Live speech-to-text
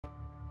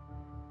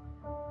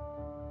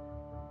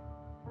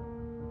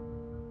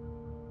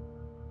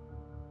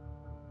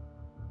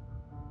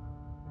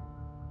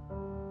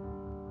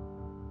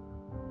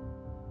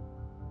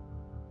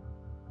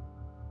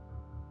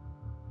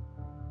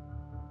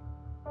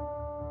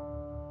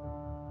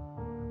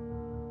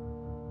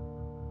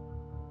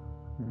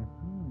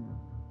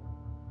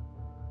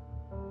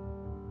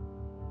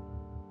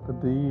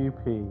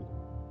DP.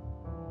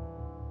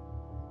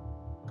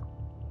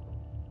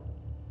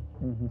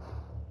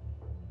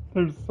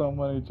 There's so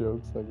many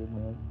jokes I could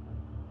make.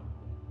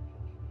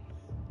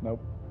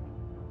 Nope.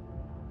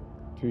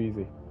 Too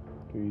easy.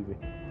 Too easy.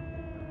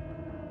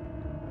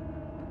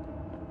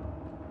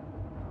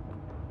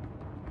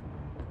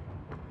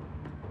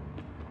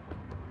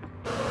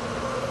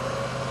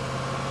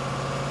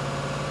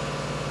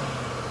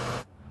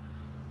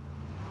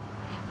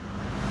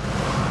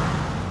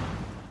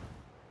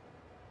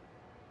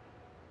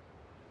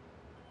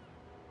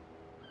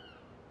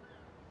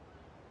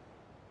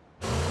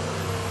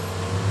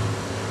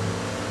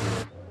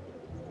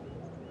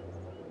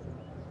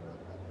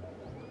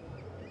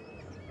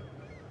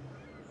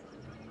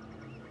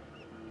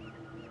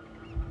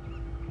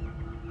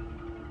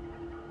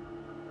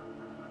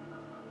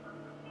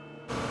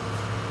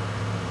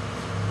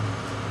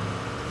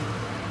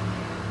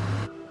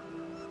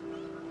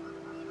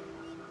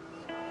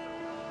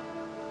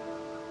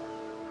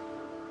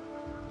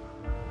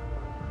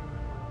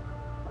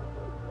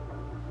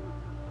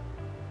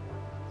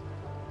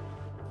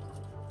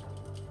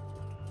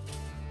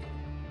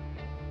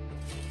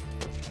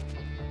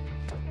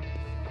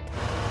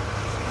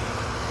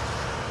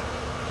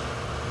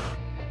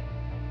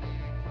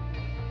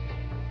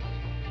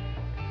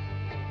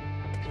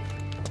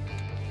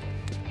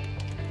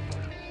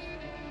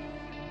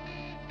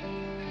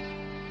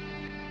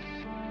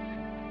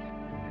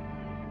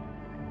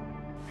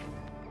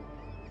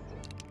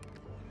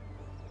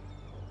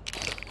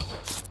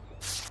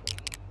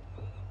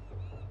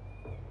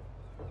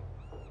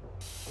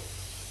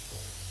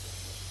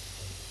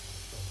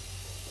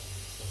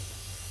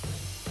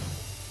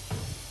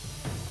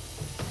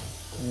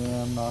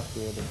 Yeah, I'm not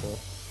good at this,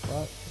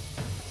 but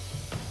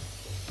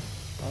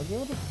I'll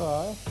give it a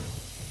try.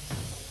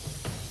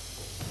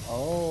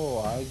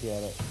 Oh, I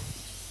get it.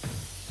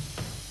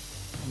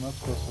 I'm not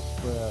supposed to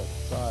spray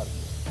outside, I'm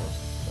just supposed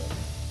to spray.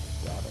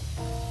 Got it.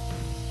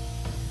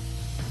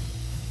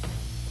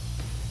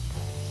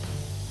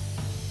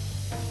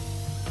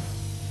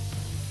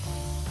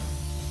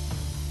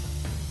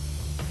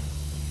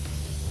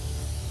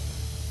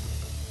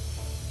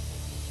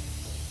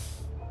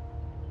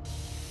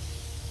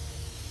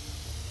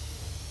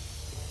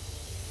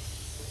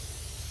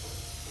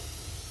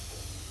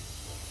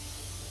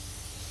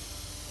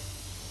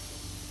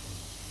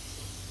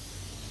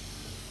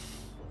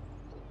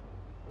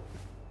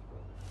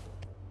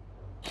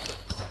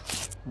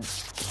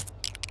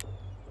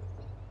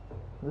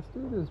 This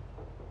dude is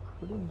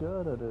pretty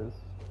good at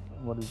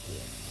what he's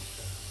doing.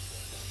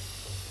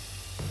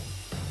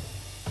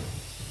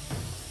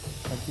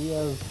 Like he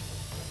has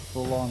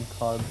full-on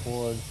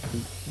cardboard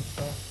feet and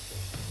stuff.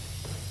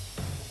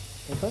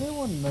 If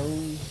anyone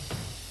knows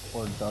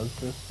or does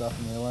this stuff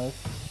in real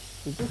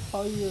life, is this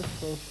how you're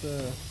supposed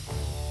to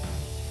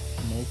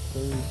make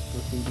those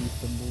graffiti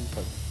symbols?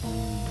 Like you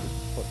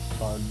just put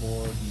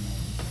cardboard and then...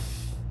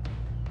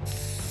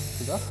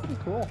 'Cause that's pretty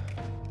cool.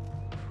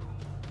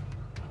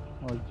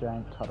 Or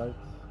giant cutouts.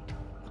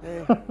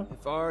 Hey,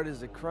 if art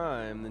is a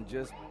crime, then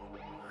just... Oh,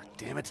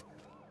 damn it.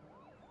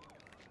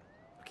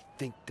 Okay,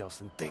 think,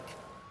 Delson, think.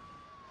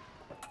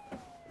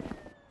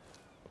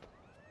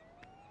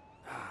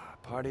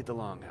 Party at the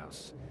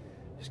Longhouse.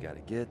 Just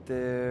gotta get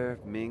there,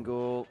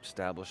 mingle,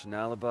 establish an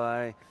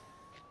alibi.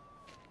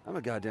 I'm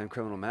a goddamn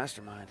criminal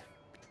mastermind.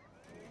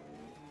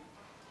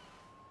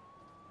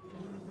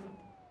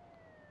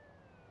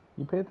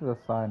 You paid for the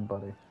sign,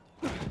 buddy.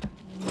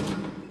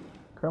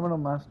 Criminal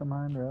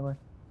mastermind, really?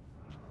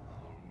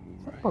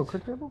 Is that a poker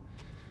table?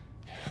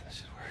 Yeah, this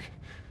should work.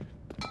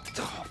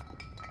 Oh,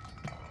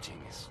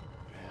 genius.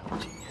 Real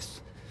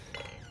genius.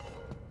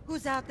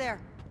 Who's out there?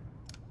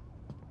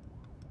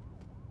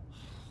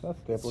 That's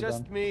It's staple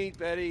just gun. me,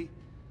 Betty.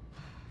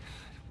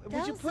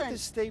 Would you put Delson. the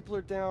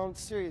stapler down?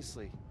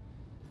 Seriously.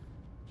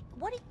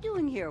 What are you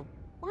doing here?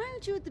 Why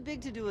aren't you at the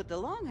big to-do at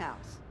the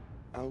Longhouse?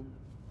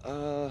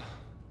 Oh,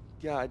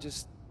 yeah, I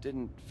just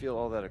didn't feel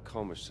all that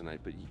accomplished tonight,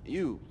 but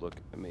you look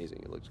amazing.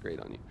 It looks great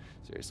on you.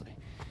 Seriously.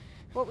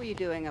 What were you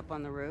doing up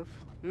on the roof?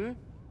 Hmm?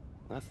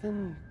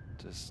 Nothing.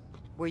 Just...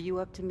 Were you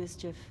up to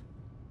mischief?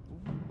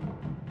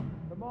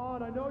 Come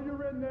on, I know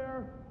you're in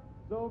there.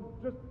 So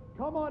just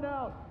come on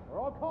out, or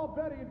I'll call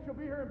Betty and she'll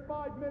be here in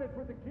 5 minutes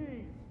with the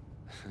keys.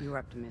 You were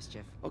up to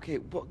mischief. Okay,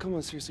 well, come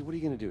on, seriously, what are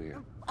you gonna do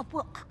here?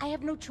 Well, I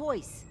have no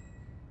choice.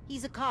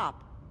 He's a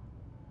cop.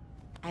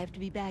 I have to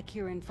be back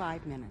here in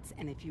 5 minutes,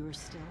 and if you're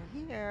still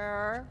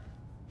here...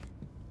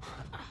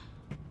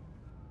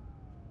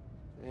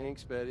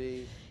 Thanks,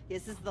 Betty.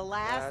 This is the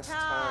last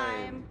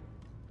time.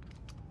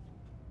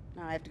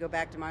 Now I have to go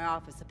back to my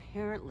office.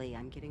 Apparently,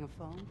 I'm getting a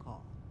phone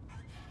call.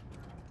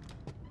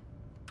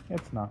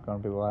 It's not going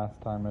to be the last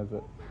time, is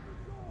it?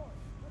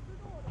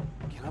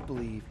 I cannot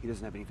believe he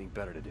doesn't have anything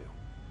better to do.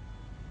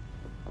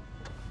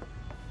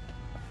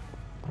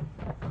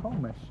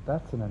 Comish,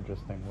 that's an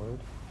interesting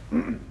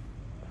word.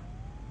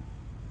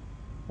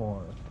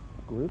 Or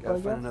group, Gotta I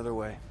guess? find another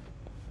way.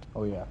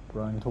 Oh yeah,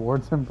 running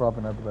towards him,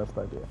 probably not the best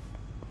idea.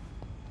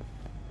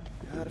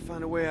 Gotta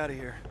find a way out of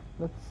here.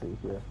 let's see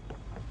here.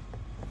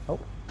 Oh,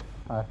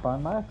 I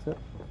found my exit.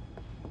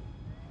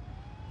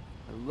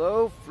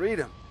 Hello,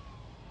 freedom.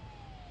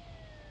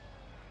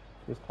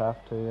 Just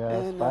have to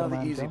And now the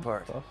Spider-Man easy jump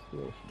part. across the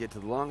ocean. Get to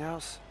the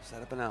longhouse,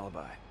 set up an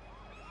alibi.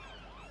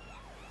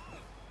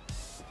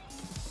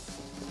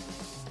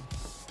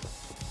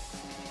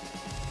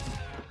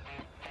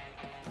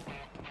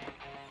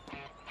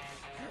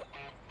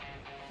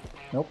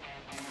 Nope.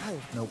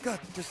 Nope. God,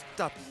 just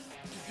stop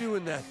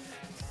doing that.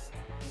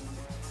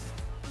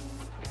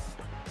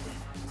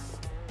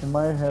 In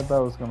my head, that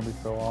was gonna be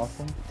so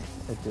awesome.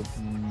 It did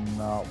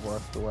not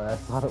work the way I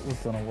thought it was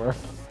gonna work.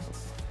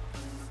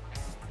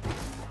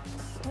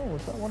 Oh,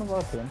 was that one of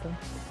our paintings?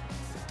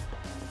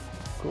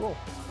 Cool.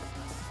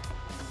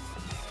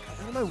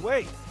 Out of my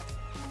way.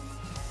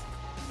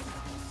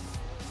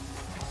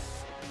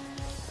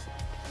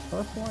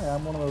 Personally,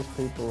 I'm one of those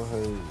people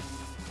who,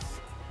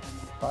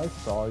 if I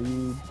saw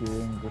you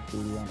doing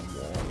graffiti on a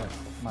wall, like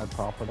my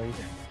property,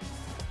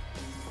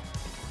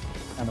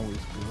 and it was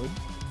good,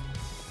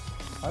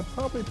 I'd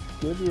probably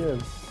give you a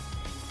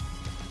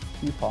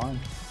few fines.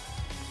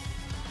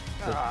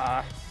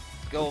 Ah,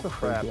 go It's a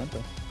free crap.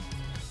 painting.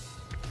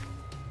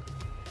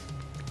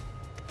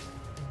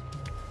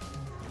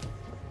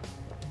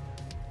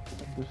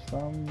 There's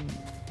some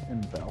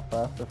in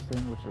Belfast I've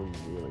seen which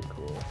are really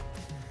cool.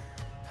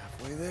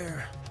 Halfway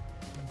there.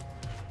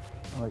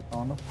 Like,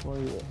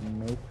 honestly, it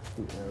makes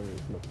the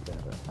areas look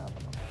better having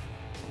them.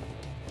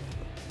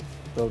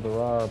 So there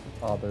are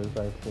others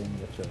I've seen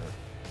which are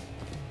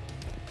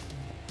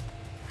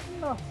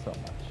not so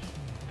much.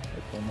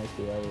 Like, they make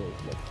the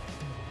areas look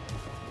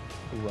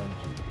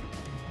grungy,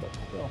 but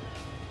still.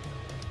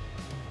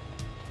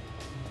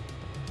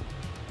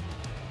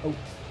 Oh,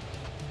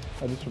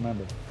 I just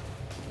remembered.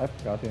 I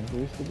forgot to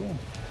introduce the game.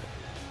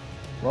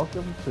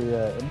 Welcome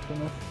to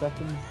Infamous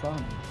Second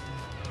Son.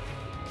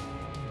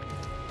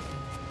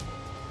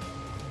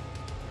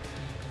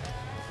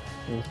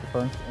 It was the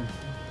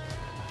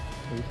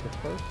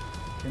first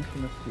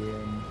Infamous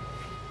game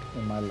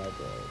in my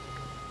library.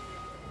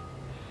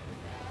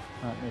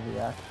 Not maybe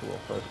the actual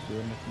first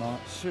game, it's not.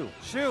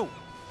 Shoo!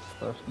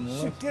 First in the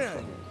Shoot, list get for out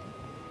of some here. reason.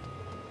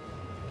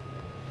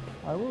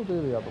 I will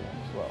do the other one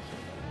as well.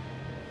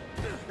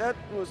 That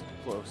was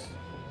close.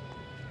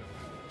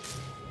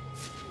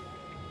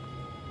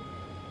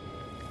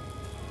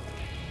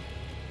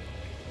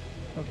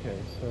 Okay,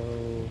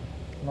 so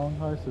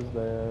Longhouse is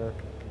there.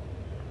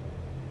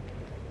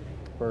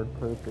 Bird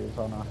poop is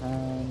on our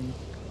hands.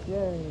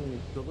 Yay!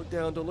 Don't look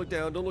down, don't look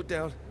down, don't look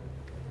down.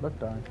 Look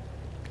down.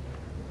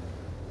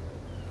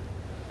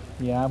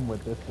 Yeah, I'm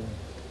with this one.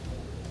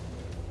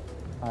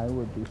 I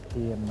would be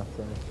peeing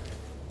myself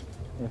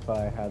if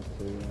I had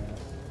to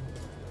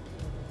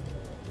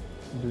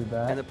do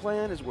that. And the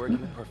plan is working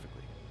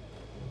perfectly.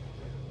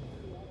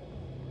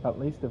 At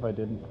least if I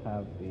didn't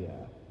have the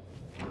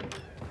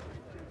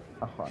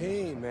harness.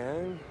 Hey,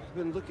 man. I've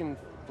been looking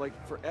like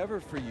forever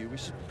for you. We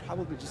should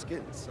probably just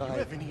get Do inside. you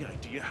have any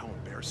idea how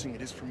embarrassing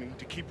it is for me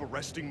to keep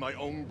arresting my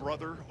own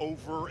brother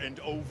over and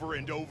over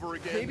and over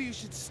again? Maybe you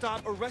should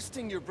stop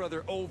arresting your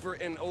brother over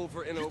and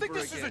over and You over think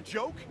this again. is a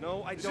joke?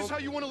 No, I Is don't. this how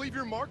you want to leave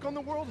your mark on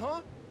the world,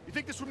 huh? You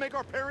think this would make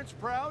our parents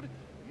proud?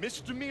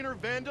 Misdemeanor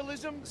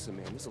vandalism? Listen,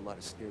 man, there's a lot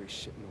of scary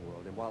shit in the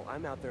world, and while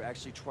I'm out there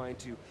actually trying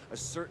to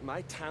assert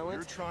my talent,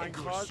 You're trying and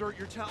to cause... assert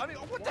your talent. I mean,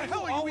 what the Why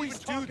hell do you are you always even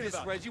do talking this,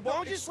 about? Reggie? Why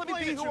don't you just let me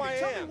Explain be it who to me. I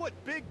Tell am? me what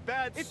big,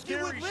 bad, If you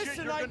scary would listen,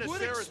 shit you're I gonna would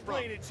stare us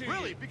explain from. it to you.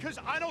 Really? Because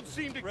I don't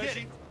seem to get Reggie?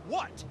 it.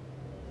 What?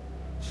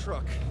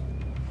 Truck.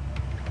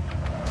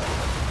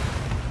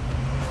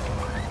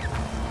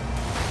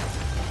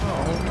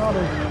 Oh, not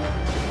even.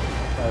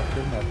 I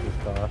shouldn't have this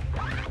car.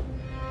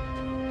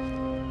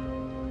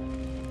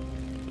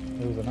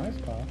 It was a nice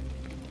car.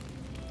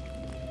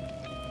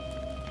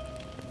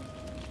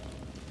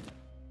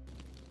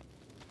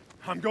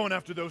 I'm going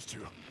after those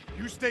two.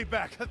 You stay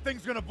back. That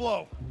thing's gonna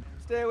blow.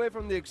 Stay away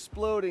from the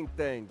exploding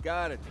thing.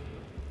 Got it.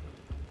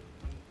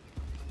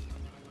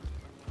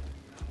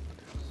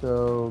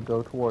 So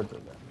go towards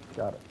it then.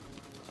 Got it.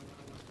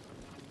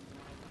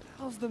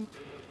 How's the...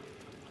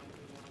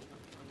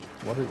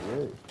 What is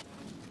it?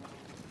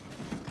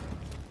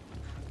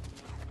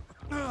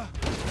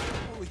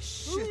 Holy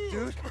shit,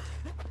 dude.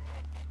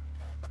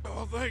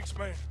 Oh, thanks,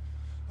 man.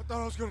 I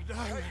thought I was gonna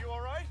die. Hey, you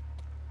all right?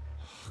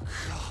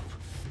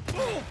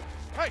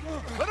 Hey,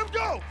 let him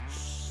go!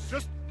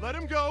 Just let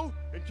him go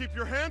and keep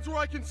your hands where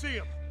I can see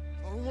him.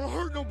 I don't want to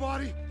hurt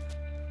nobody.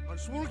 I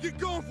just want to get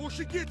going before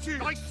she gets here.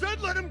 I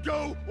said let him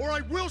go, or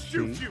I will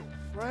shoot you.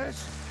 Fresh?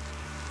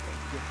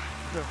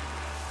 I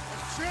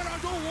said I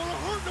don't want to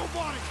hurt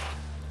nobody.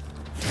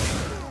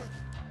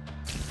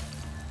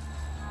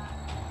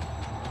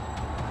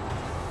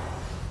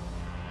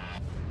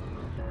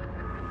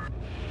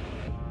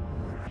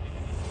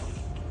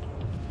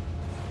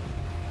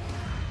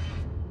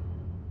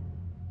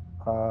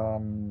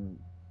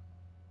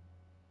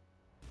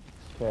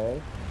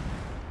 Okay.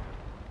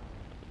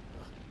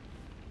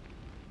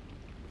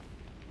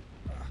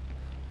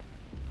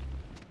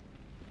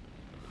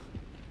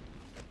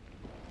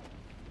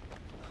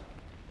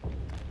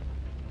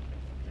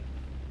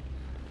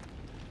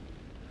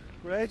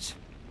 Reg?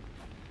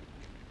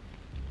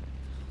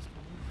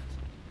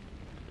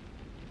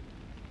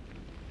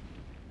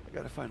 I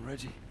gotta find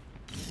Reggie.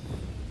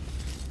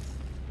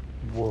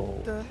 Whoa.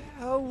 What the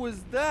hell was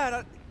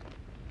that?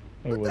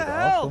 It was the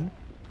hell? awesome.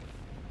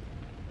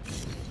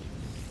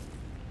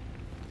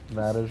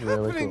 That is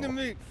really happening cool. to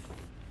me?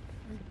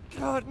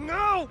 God,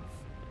 no!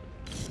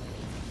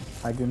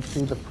 I can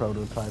see the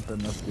prototype in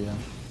this game.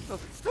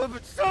 Stop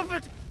it! Stop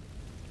it!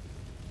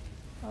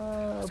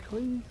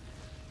 Please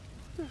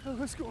What the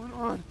hell is going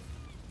on?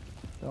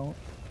 don't.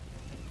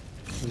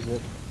 Is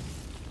it?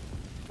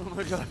 Oh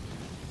my god.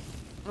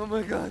 Oh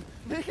my god.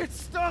 Make it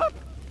stop!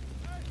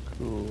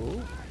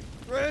 Cool.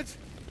 Reg!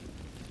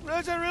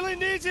 Reg, I really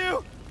need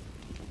you!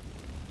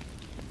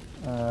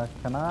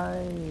 Can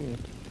I?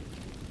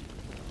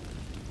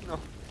 No.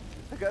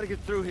 I gotta get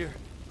through here.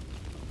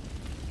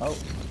 Oh,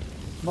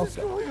 What's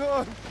smoke going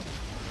on?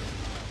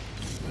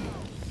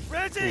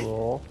 Reggie!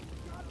 Cool.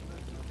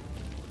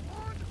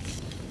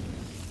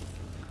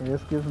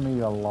 This gives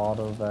me a lot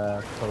of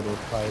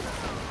prototype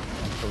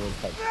and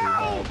prototype 2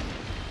 No! vibes.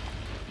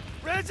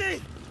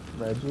 Reggie!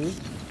 Reggie,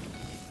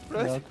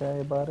 Reg, you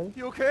okay, buddy?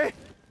 you okay?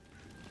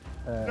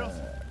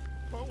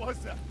 What was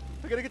that?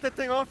 I gotta get that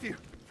thing off you.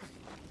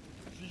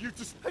 You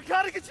just... I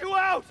gotta get you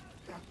out!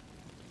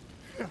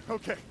 Yeah,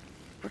 okay.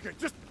 Okay,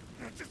 just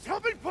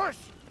help me push!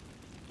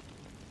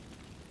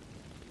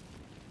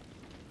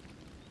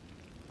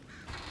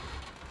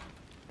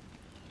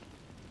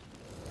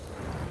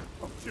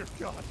 Oh, dear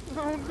God.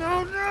 No,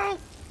 no, no!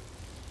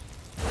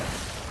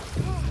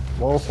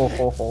 Whoa, ho,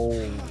 ho, ho.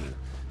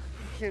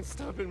 I can't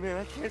stop it, man.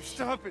 I can't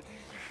stop it.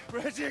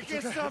 Reggie, I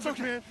can't stop It's it,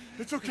 okay. man.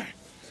 It's okay.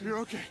 You're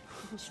okay.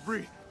 Just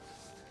breathe.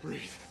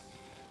 Breathe.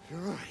 You're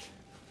all right.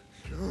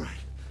 You're all right.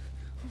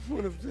 I'm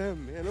one of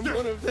them, man. I'm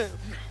one of them.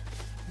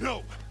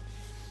 No.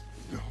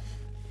 No.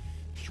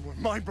 You are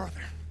my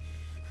brother.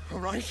 All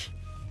right?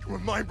 You are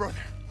my brother.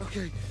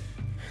 Okay.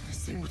 This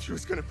thing with you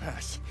is gonna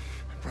pass.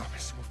 I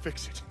promise. We'll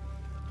fix it.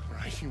 All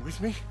right? You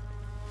with me?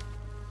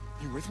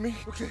 You with me?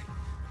 Okay.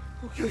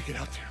 Okay. Get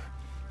out there.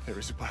 There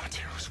is a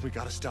bioterrorist. We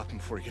gotta stop him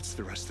before he gets to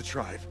the rest of the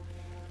tribe.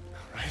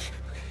 All right?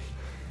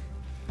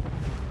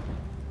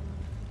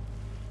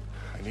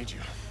 I need you.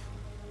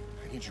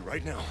 I need you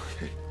right now.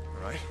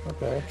 All right?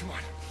 Okay. Come on.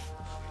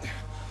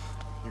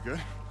 You good?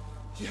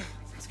 Yeah.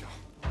 Let's go.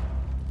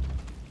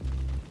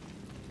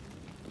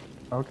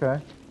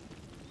 Okay.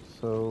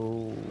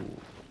 So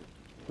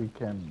we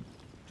can.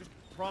 Just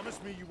promise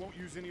me you won't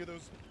use any of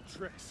those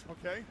tricks,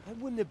 okay? I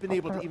wouldn't have been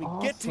able to they're even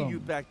get to you awesome.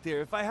 back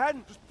there if I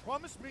hadn't. Just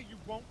promise me you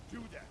won't do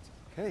that.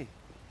 Hey.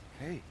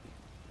 Hey.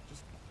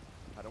 Just,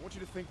 I don't want you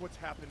to think what's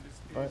happened is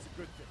What? a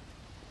good thing,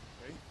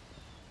 okay?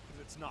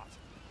 Because it's not.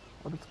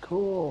 But it's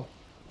cool.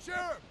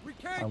 Sheriff, we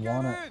can't I get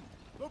want in! it.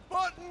 The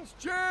button's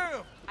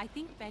jammed! I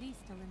think Betty's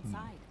still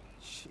inside.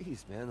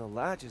 Jeez, man. The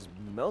latch is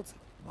melted.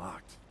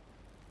 Locked.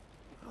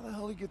 How the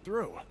hell did he get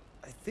through?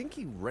 I think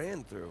he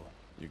ran through.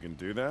 You can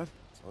do that?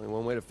 It's only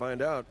one way to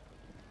find out.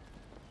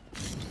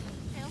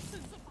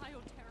 Nelson's a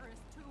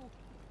bioterrorist too.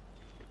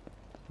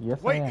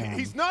 Yes, Wait, I am.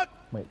 he's not!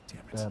 Wait.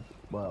 Damn it.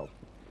 Well.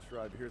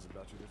 Tribe hears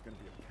about you, there's gonna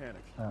be a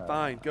panic.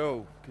 Fine,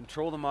 go.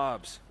 Control the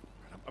mobs.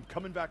 I'm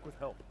coming back with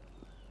help.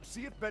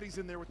 See if Betty's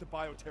in there with the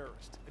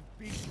bioterrorist. And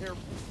be careful.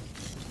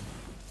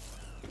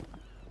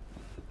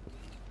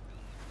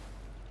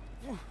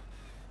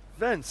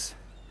 Vents.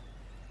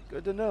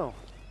 Good to know.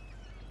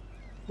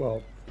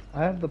 Well,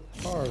 I have the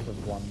powers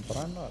of one, but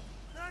I'm not.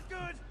 Not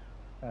good.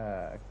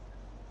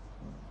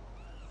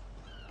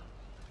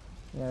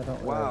 Yeah, I don't really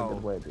have a Wow.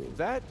 good way to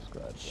That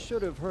describe this.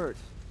 should have hurt.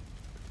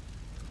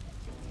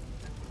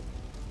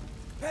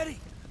 Betty!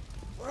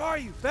 Where are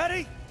you?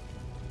 Betty!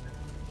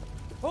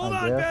 Hold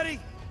I on, guess. Betty!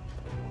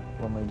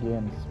 When we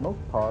gain smoke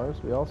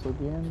powers, we also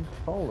gain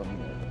fall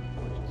immunity,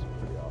 which is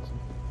pretty awesome.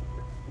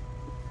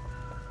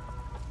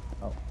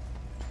 Oh.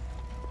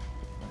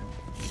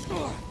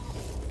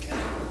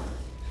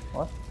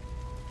 What?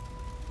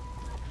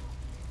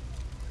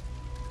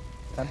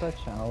 Can't I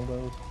channel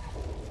those?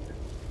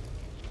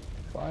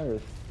 Fire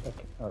is...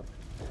 Okay.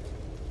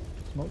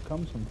 Smoke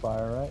comes from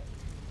fire, right?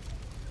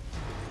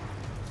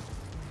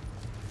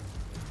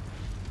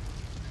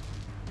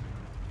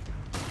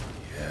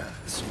 Yeah,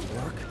 this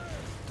will work.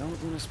 Don't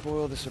want to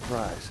spoil the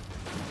surprise.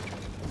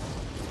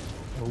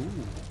 Ooh.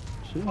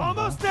 Chewing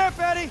Almost gum. there,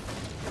 Betty!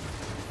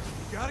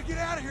 You gotta get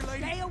out of here,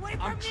 lady! Stay away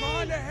from I'm me!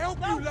 trying to help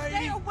no, you, lady!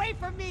 Stay away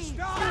from me!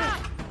 Stop!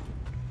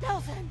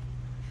 Nelson!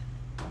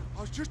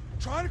 I was just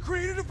trying to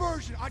create a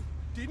diversion. I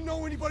didn't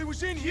know anybody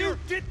was in here. You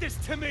did this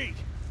to me!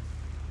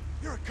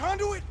 You're a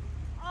conduit?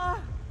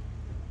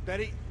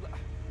 Betty,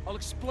 I'll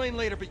explain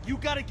later, but you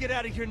gotta get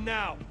out of here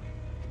now!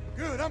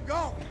 Good, I'm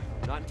gone.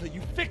 Not until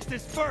you fix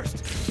this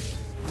first!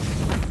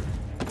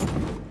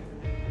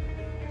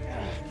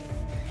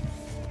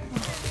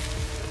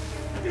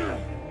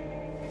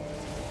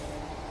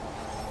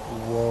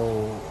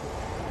 Whoa.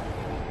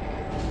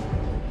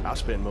 I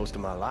spent most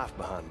of my life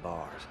behind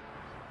bars.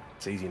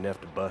 It's easy enough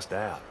to bust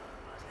out.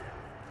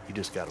 You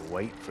just gotta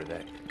wait for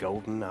that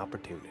golden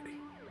opportunity.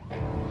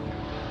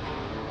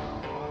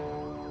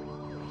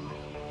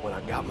 When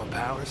I got my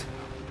powers,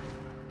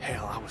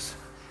 hell, I was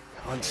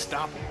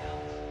unstoppable.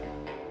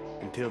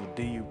 Until the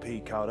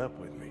DUP caught up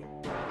with me.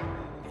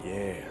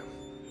 Yeah,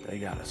 they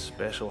got a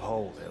special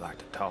hole they like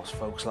to toss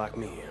folks like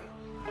me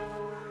in.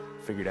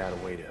 Figured out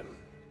a way to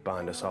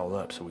bind us all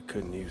up so we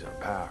couldn't use our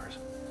powers.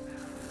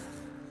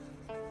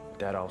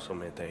 That also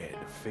meant they had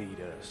to feed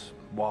us,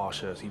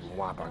 wash us, even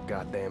wipe our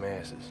goddamn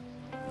asses.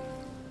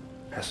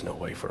 That's no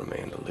way for a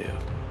man to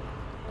live.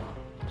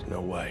 There's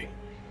no way.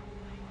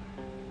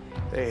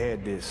 They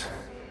had this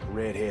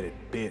red-headed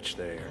bitch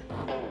there,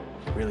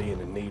 really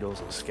into needles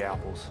and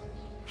scalpels.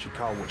 She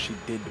called what she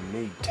did to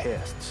me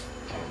tests.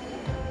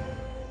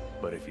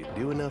 But if you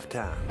do enough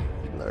time,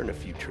 you learn a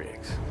few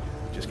tricks.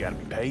 You just gotta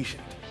be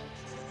patient.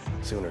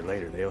 Sooner or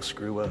later, they'll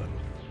screw up.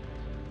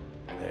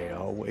 They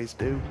always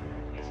do.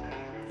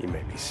 You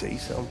maybe see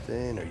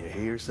something or you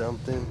hear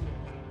something,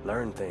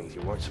 learn things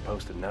you weren't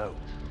supposed to know.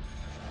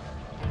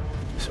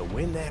 So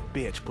when that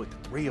bitch put the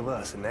three of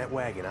us in that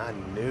wagon, I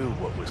knew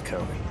what was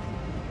coming.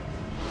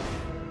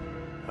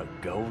 A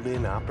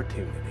golden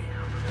opportunity.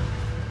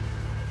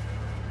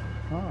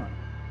 Huh.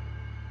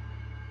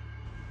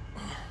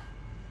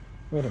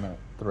 Wait a minute.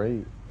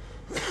 3.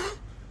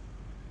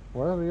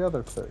 Where are the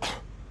other 2?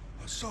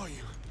 I saw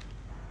you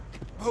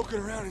poking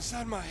around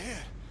inside my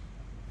head.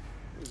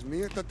 It was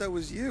me? I thought that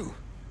was you.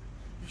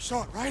 You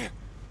saw it, right?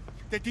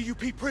 That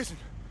DUP prison.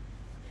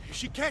 If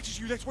she catches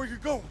you, that's where you're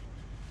going.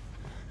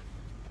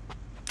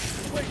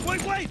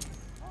 Wait!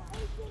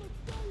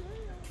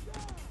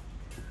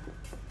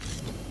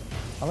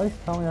 At least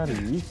tell me how to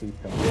use these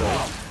things.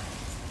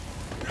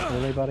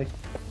 Really, buddy?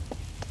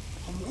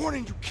 I'm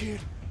warning you, kid.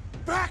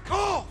 Back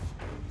off!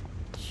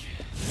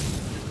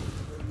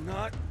 I'm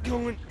not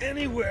going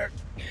anywhere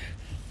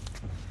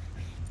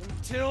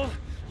until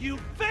you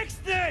fix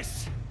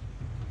this!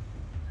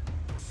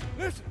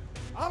 Listen,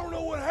 I don't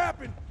know what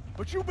happened,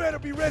 but you better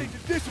be ready to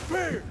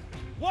disappear.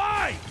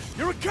 Why?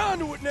 You're a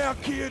conduit now,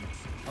 kid.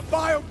 A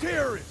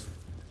bioterrorist.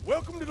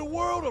 Welcome to the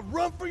world of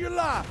run for your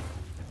life.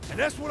 And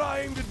that's what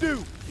I aim to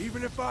do,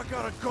 even if I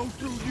gotta go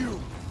through you.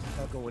 I'm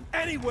not going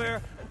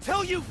anywhere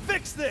until you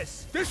fix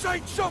this! This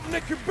ain't something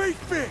that can be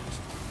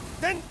fixed.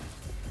 Then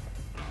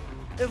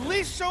at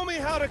least show me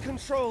how to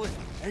control it.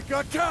 Ain't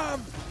got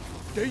time.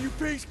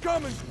 DUP's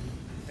coming,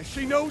 and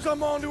she knows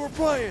I'm onto her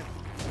plan.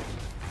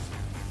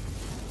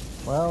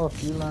 Well,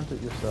 if you learned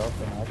it yourself,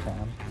 then I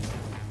can.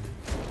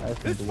 I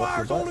just need This to whip your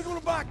fire's butt. only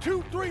gonna buy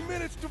 2-3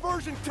 minutes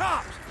diversion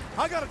tops.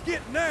 I gotta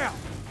get now.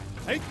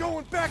 Ain't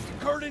going back to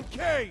Curtin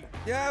Cave.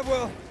 Yeah,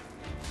 well,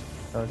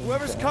 Starting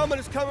whoever's to- coming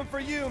is coming for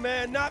you,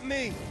 man, not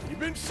me. You've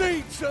been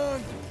seen,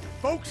 son.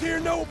 Folks here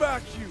know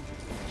about you.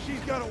 She's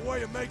got a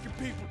way of making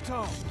people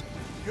talk.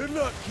 Good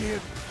luck, kid.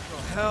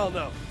 Oh, hell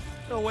no.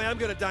 No way I'm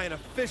gonna die in a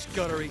fish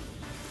guttery.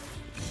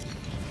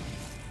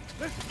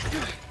 Listen,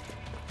 just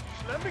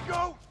let me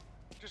go.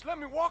 Just let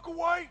me walk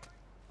away.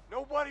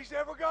 Nobody's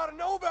ever gotta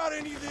know about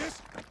any of this.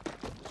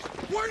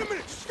 Wait a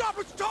minute! Stop!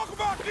 Let's talk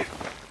about this!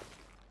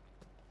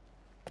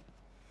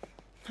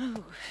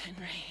 Oh,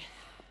 Henry.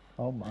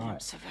 Oh my. I'm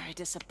so very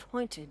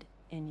disappointed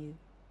in you.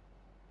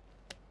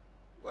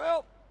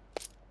 Well,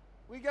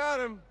 we got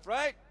him,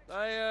 right?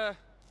 I,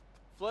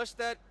 flushed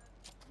that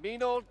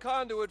mean old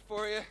conduit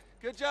for you.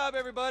 Good job,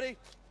 everybody.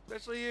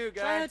 Especially you,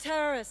 guy.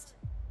 Bioterrorist.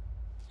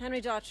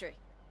 Henry Daughtry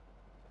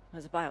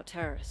was a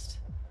bioterrorist.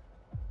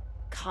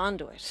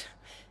 Conduit.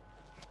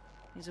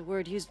 Is a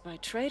word used by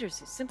traitors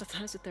who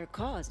sympathize with their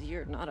cause.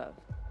 You're not a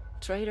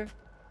traitor,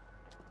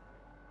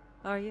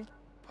 are you?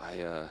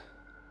 I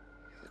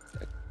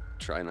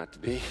try not to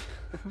be.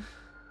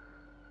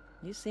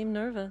 You seem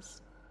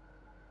nervous.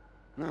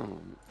 No,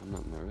 I'm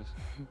not nervous.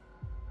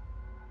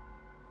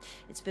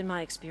 It's been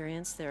my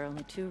experience there are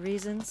only 2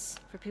 reasons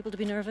for people to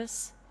be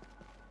nervous.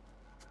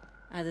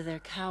 Either they're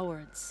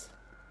cowards,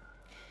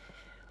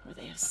 or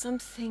they have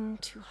something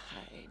to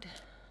hide.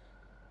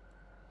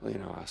 Well, you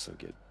know, I also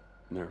get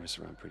nervous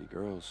around pretty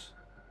girls.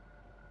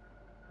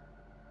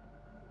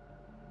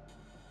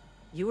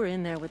 You were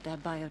in there with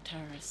that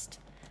bioterrorist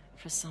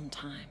for some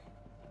time.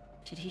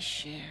 Did he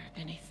share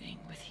anything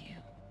with you?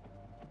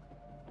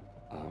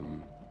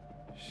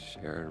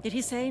 Share. Did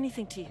he say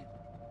anything to you?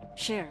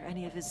 Share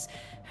any of his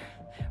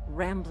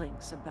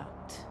ramblings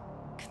about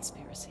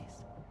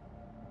conspiracies?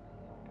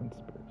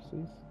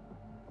 Conspiracies?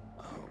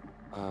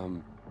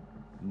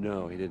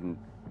 No, he didn't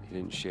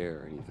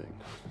share anything.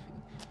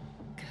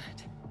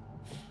 Good.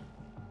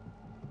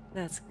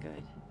 That's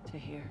good to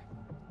hear.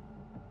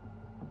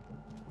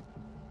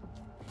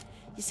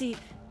 You see,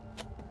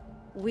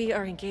 we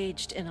are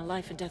engaged in a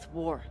life and death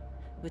war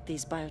with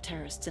these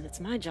bioterrorists, and it's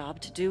my job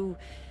to do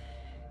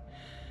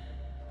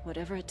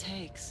whatever it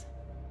takes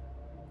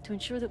to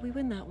ensure that we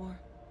win that war.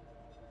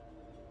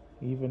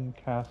 Even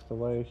cast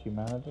away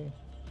humanity?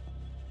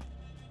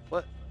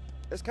 What?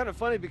 That's kind of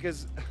funny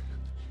because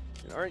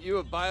aren't you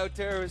a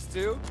bioterrorist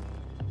too?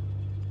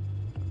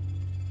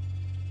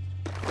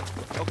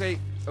 Okay.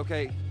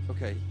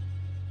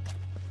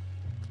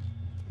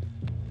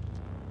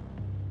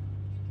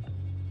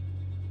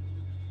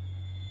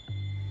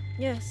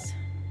 Yes,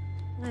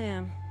 I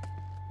am.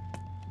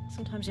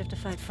 Sometimes you have to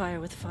fight fire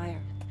with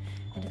fire.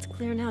 And it's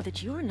clear now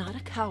that you're not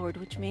a coward,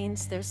 which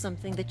means there's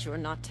something that you're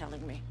not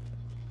telling me.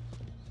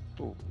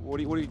 What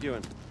are you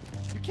doing?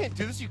 You can't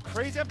do this, you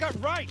crazy! I've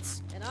got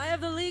rights! And I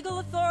have the legal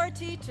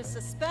authority to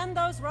suspend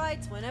those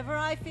rights whenever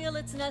I feel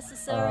it's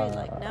necessary,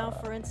 like now,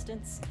 for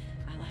instance.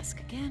 I'll ask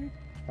again.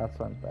 That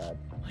sounds bad.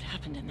 What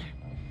happened in there?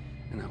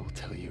 And I will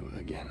tell you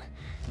again.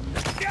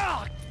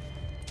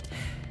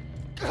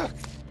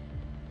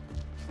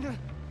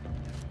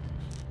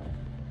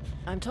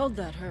 I'm told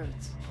that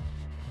hurts.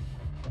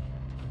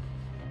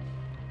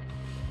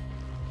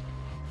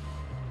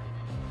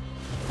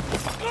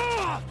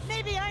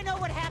 Maybe I know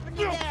what happened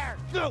in there!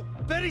 No!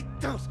 Betty,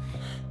 don't!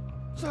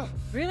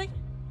 Really?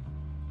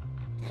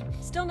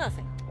 Still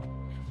nothing.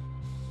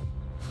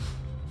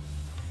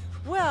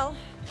 Well,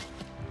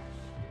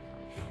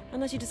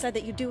 unless you decide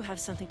that you do have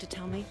something to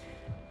tell me,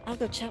 I'll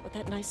go chat with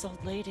that nice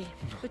old lady.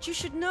 But you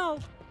should know,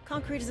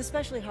 concrete is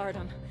especially hard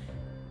on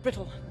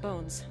brittle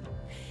bones.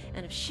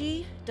 And if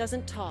she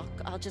doesn't talk,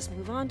 I'll just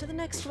move on to the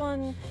next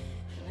one,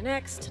 and the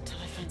next, until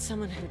I find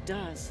someone who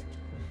does.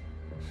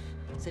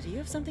 So do you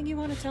have something you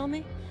want to tell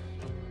me?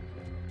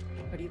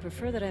 Or do you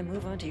prefer that I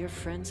move on to your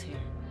friends here?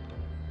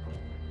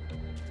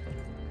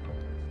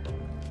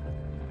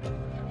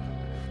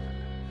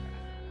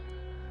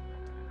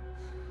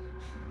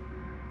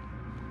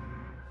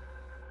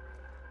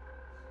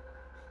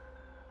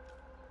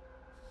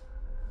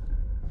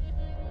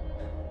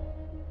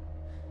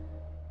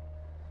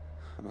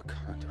 I'm a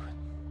conduit.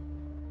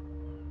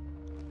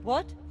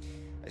 What?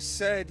 I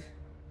said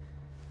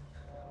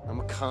I'm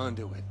a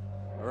conduit,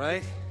 all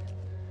right?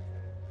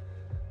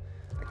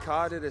 I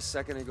caught it a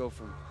second ago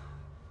from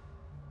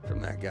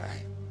that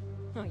guy.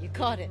 Oh, you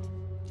caught it.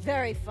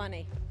 Very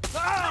funny.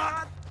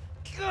 Ah!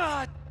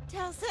 God!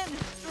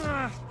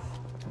 Delsin!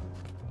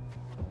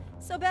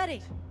 So,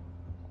 Betty,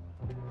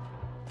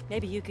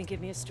 maybe you can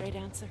give me a straight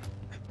answer.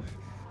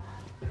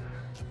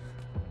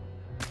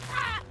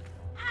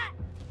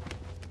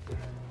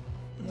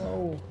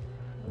 No.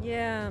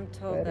 Yeah, I'm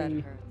told Betty.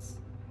 that hurts.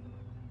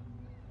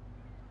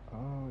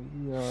 Oh,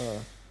 yeah.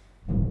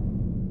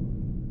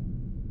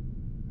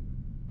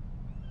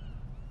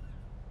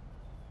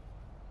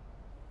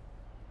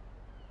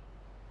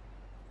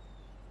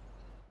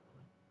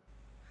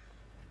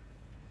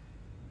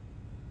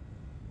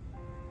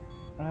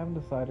 I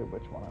haven't decided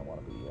which one I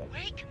want to be yet.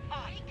 Wake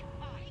up!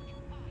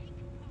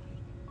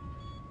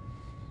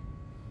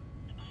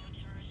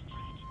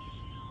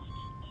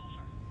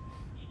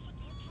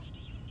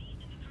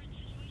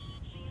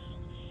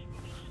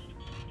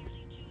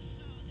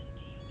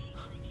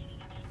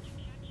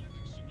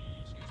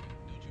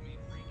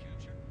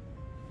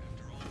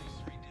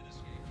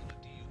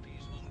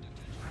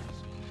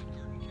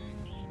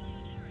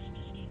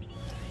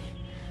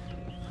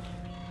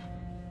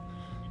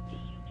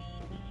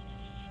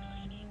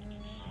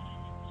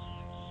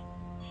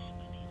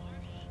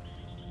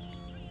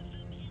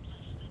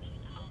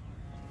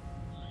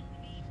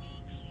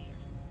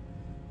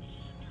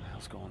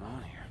 What's going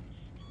on here?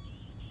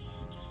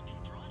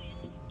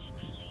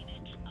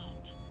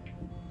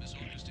 Miss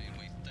Augustine,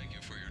 we thank you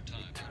for your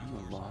time. Turn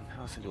the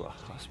longhouse into a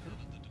hospital?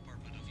 The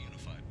Department of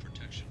Unified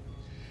Protection.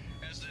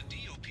 As the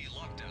DOP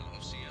lockdown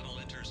of Seattle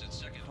enters its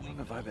second How week, long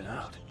have I been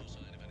out? no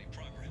sign of any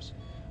progress.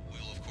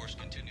 We'll of course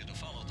continue to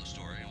follow the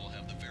story, and we'll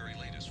have the very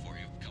latest for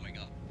you coming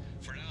up.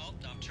 For now,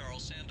 I'm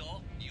Charles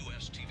Sandall,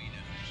 US TV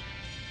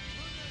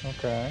News.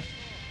 Okay.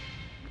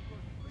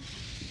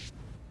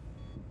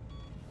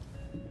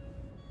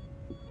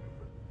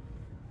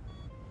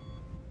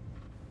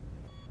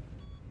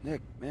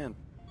 Nick, man,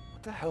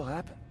 what the hell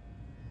happened?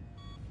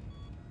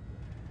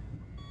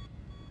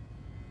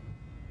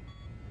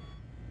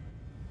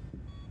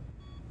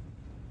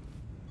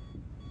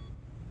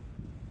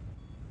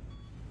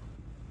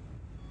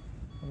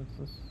 What is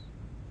this?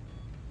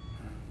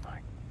 Oh my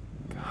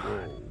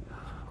God.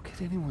 How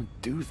could anyone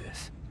do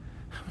this?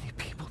 How many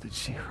people did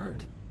she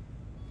hurt?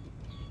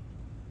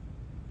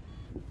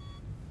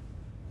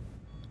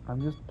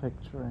 I'm just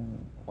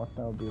picturing what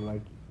that would be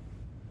like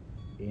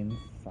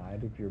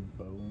inside of your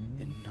bones.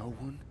 And no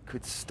one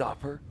could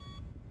stop her?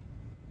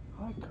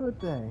 How could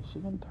they? She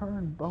can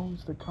turn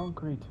bones to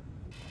concrete.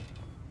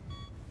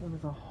 It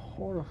was a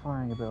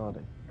horrifying ability.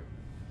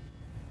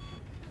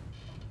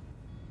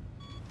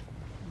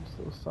 I'm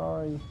so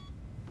sorry.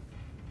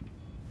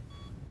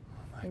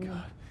 Oh my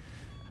God.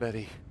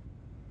 Betty.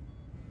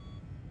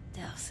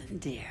 Delsin,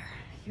 dear,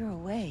 you're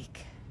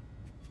awake.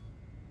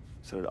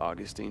 So did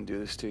Augustine do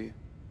this to you?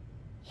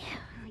 Yeah,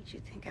 did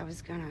you think I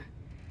was gonna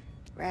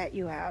rat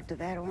you out to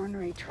that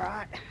ornery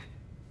trot?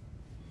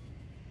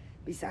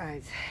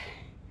 Besides,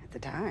 at the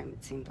time,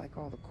 it seemed like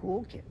all the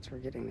cool kids were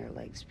getting their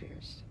legs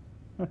pierced.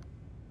 So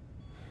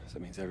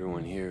that means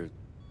everyone here...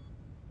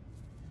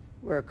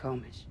 We're a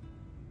Comish.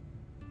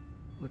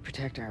 We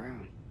protect our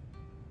own.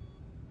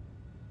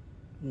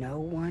 No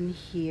one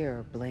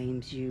here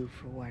blames you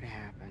for what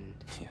happened.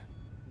 Yeah.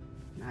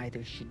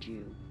 Neither should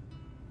you.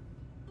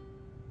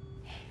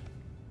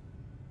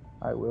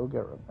 I will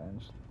get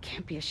revenge.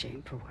 Can't be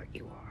ashamed for what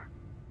you are.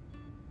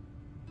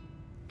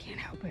 Can't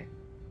help it.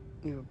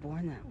 You were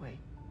born that way.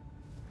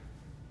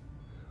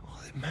 All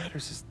that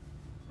matters is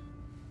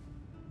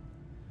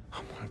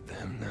I'm one of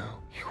them now.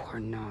 You are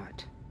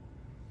not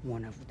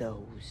one of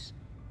those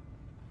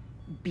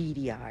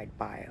beady-eyed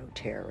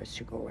bioterrorists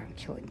who go around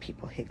killing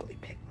people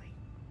higgly-piggly.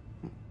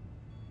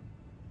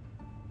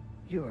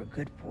 You're a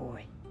good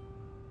boy.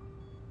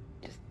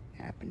 Just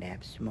happen to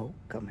have smoke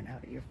coming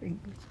out of your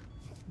fingers.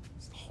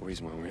 It's the whole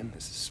reason why we're in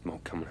this is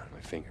smoke coming out of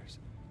my fingers.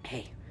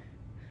 Hey,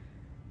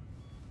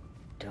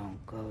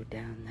 don't go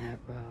down that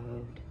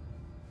road.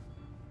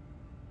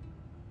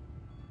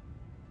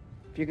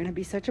 If you're gonna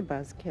be such a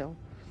buzzkill,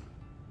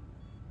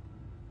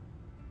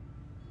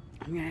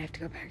 I'm gonna have to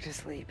go back to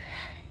sleep.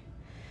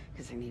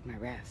 Because I need my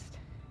rest.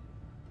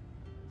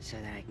 So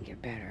that I can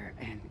get better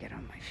and get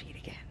on my feet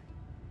again.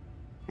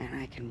 And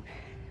I can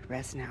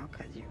rest now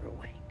because you're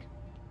awake.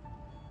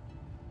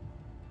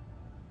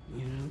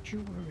 You don't you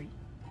worry.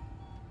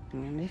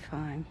 I'm gonna be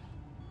fine.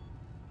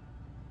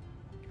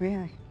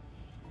 Really.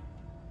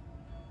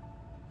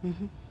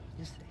 Mm-hmm.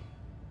 You see.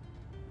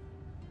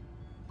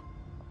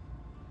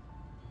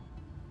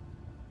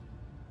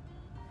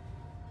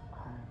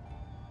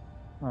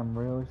 I'm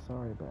really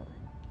sorry, Betty.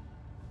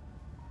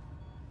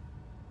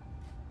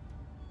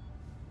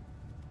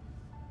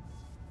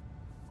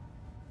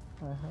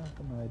 I have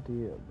an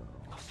idea,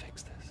 though. I'll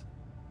fix this.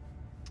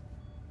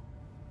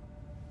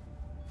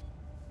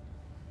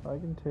 I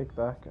can take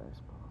that guy's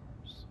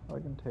powers. I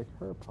can take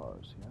her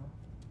powers, yeah?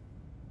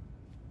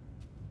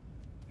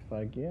 If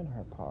I gain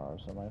her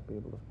powers, I might be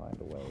able to find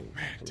a way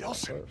to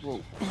Delson!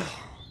 reverse.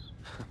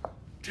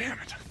 Damn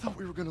it, I thought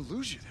we were gonna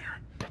lose you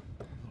there.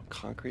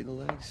 Concrete in the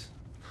legs?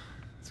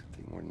 It's gonna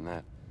take more than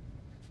that.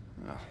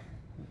 Oh,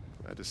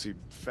 glad to see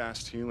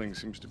fast healing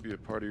seems to be a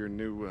part of your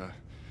new,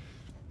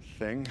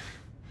 thing.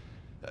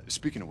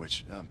 Speaking of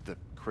which, the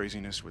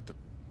craziness with the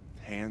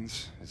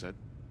hands, is that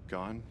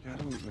gone? I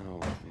don't know,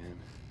 man.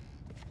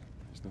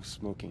 There's no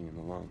smoking in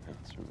the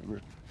longhouse,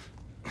 remember?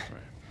 Right.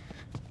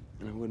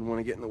 And I wouldn't want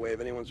to get in the way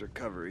of anyone's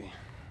recovery.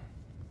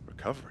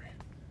 Recovery?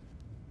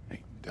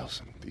 Hey,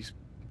 Delson, these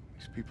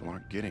people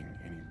aren't getting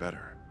any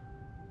better.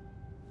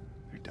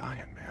 They're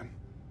dying, man.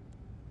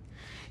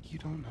 You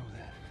don't know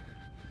that.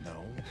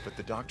 No, but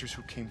the doctors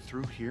who came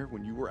through here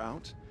when you were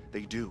out,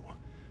 they do.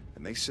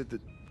 And they said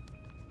that...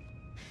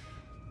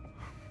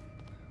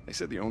 They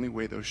said the only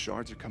way those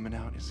shards are coming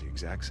out is the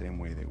exact same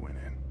way they went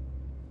in.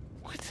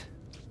 What?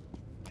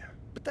 Yeah.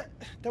 But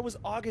that was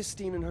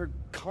Augustine and her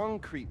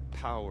concrete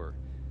power.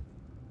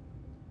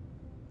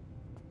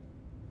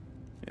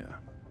 Yeah.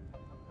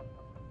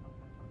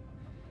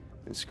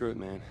 Then screw it,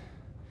 man.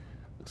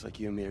 Looks like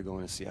you and me are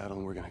going to Seattle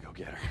and we're gonna go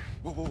get her.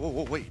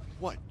 Whoa, wait,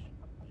 what?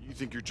 You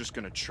think you're just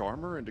gonna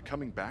charm her into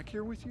coming back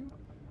here with you?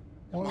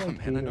 Come Well, on,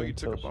 man, I know you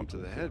took a until bump she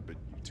to the gets head, but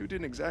you two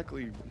didn't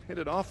exactly hit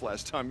it off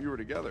last time you were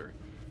together.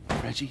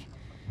 Reggie,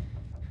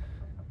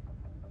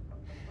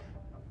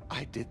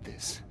 I did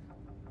this.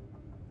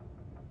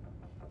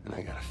 And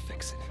I gotta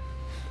fix it.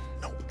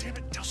 No, damn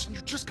it, Delson,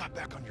 you just got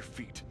back on your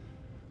feet.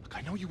 Look,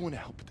 I know you want to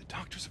help, but the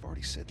doctors have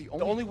already said the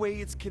only way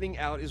it's getting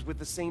out is with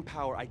the same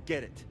power. I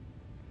get it.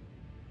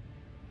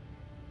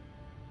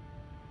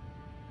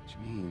 Which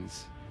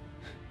means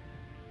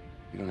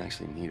we don't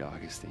actually need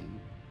Augustine.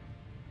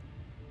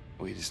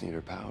 We just need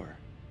her power.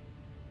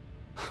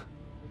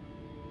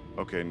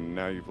 Okay,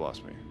 now you've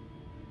lost me.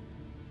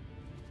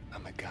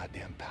 I'm a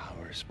goddamn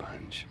power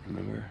sponge,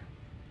 remember?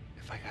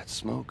 If I got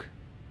smoke,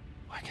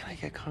 why can't I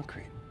get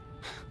concrete?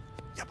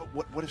 Yeah, but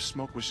what if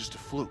smoke was just a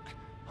fluke,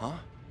 huh?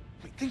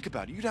 I mean, think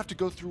about it. You'd have to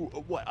go through,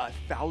 what,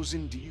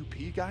 1,000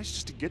 DUP guys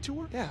just to get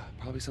to her? Yeah,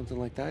 probably something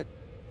like that.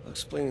 I'll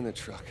explain in the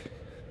truck.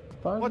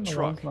 What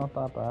truck? Not that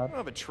I bad. don't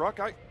have a truck,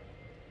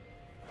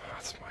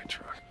 That's my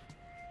truck.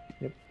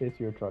 Yep, it's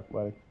your truck,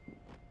 buddy.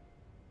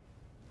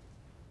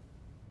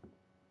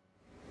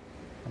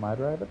 Am I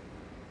driving?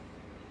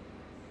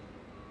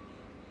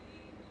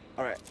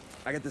 All right,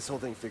 I got this whole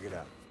thing figured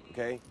out,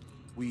 okay?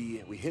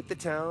 We hit the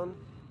town,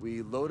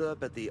 we load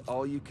up at the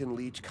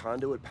all-you-can-leech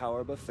conduit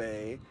power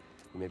buffet,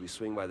 we maybe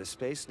swing by the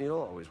Space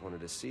Needle, always wanted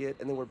to see it,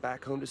 and then we're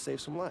back home to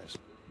save some lives.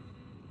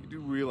 You do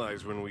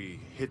realize when we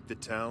hit the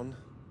town,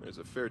 there's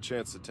a fair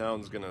chance the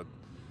town's gonna,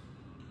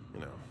 you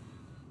know,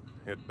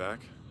 hit back?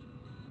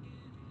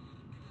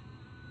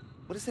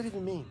 What does that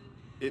even mean?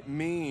 It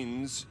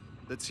means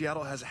that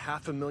Seattle has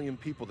 500,000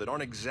 people that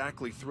aren't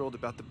exactly thrilled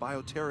about the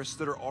bioterrorists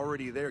that are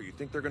already there. You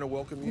think they're gonna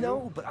welcome you?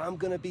 No, but I'm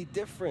gonna be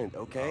different,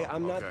 okay? Oh,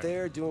 I'm not okay.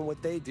 there doing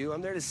what they do.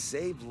 I'm there to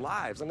save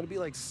lives. I'm gonna be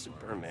like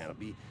Superman. I'll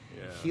be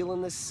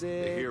healing the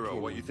sick. The hero.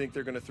 What, you think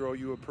they're gonna throw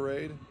you a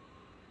parade?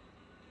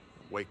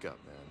 Wake up,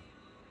 man.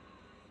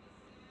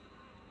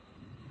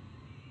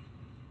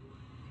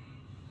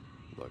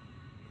 Look,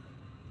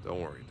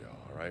 don't worry, Del,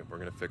 all right? We're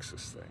gonna fix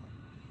this thing.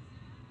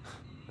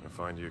 I'm gonna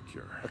find you a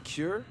cure. A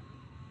cure?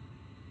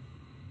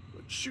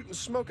 But shooting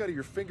smoke out of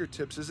your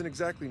fingertips isn't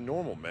exactly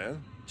normal,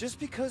 man. Just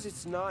because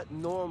it's not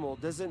normal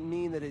doesn't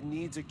mean that it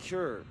needs a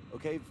cure,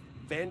 okay?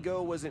 Van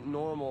Gogh wasn't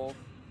normal,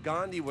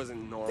 Gandhi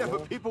wasn't normal. Yeah,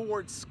 but people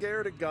weren't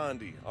scared of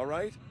Gandhi, all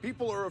right?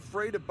 People are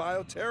afraid of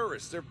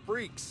bioterrorists. They're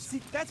freaks.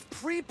 See, that's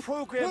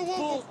pre-programmed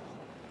bull.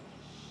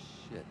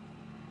 Shit.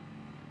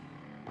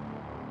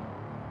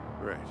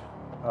 Right.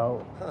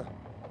 Oh. Huh.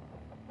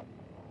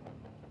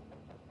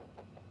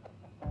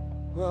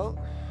 Well,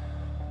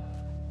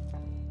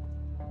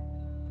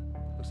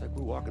 looks like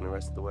we're walking the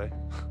rest of the way.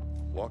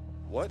 Walk?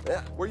 What?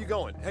 Yeah. Where you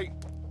going? Hey.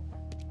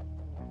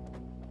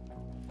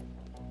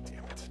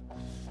 Damn it.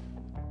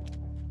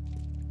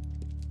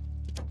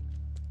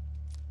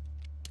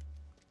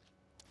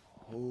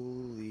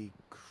 Holy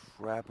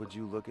crap, would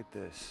you look at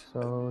this?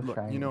 So Look,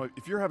 shiny. you know,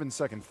 if you're having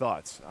second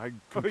thoughts, I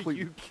completely... Are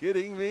you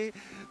kidding me?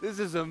 This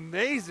is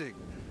amazing.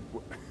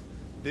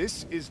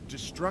 This is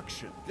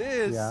destruction.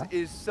 This Yeah.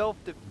 is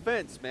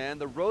self-defense, man.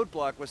 The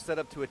roadblock was set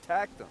up to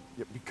attack them.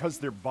 Yeah, because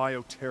they're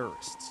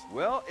bioterrorists.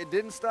 Well, it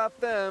didn't stop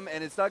them,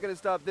 and it's not going to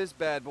stop this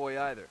bad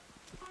boy either.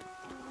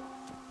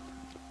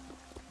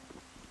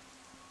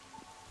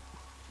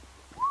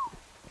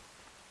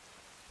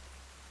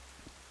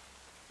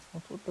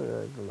 What's with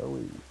the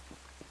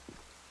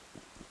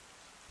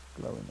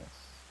glowiness?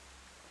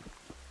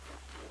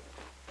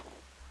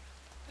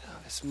 Oh,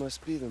 this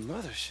must be the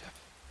mothership.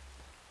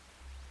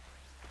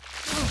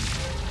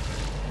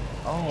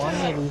 Oh,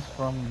 I know these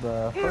from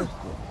the first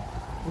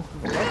one. This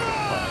is the electric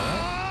car,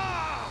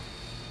 right?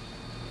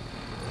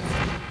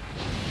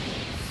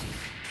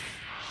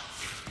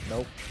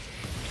 Nope.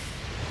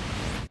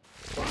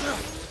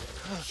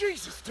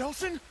 Jesus,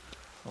 Delson!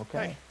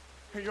 Okay.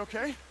 Hey, are you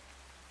okay?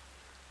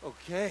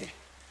 Okay.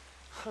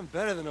 I'm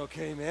better than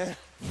okay, man.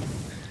 I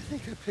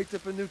think I picked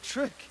up a new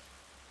trick.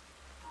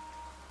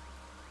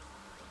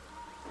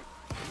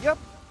 Yep.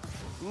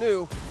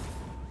 New.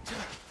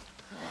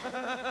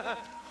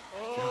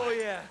 Oh,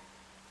 yeah.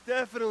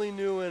 Definitely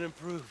new and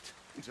improved.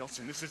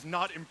 Delson, this is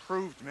not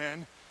improved,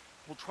 man.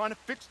 We're trying to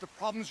fix the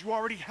problems you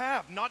already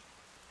have, not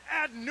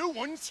add new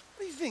ones.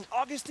 What do you think?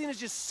 Augustine is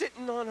just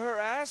sitting on her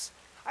ass?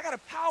 I gotta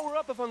power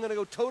up if I'm gonna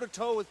go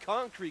toe-to-toe with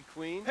Concrete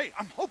Queen. Hey,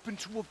 I'm hoping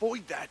to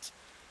avoid that.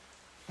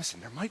 Listen,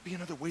 there might be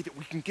another way that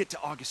we can get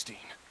to Augustine.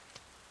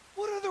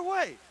 What other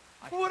way?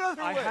 What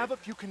other way? I have a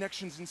few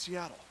connections in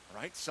Seattle,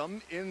 all right?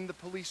 Some in the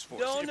police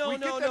force. No, If no, we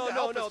get no, them no, to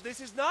no, help no. us- This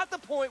is not the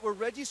point where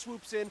Reggie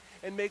swoops in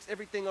and makes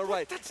everything all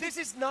right. This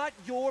is not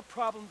your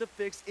problem to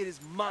fix. It is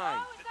mine.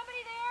 Oh, is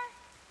somebody there?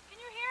 Can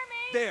you hear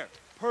me? There.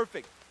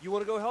 Perfect. You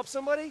want to go help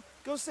somebody?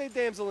 Go save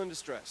damsel in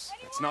distress.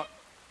 Anyone? It's not...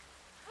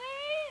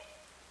 Please?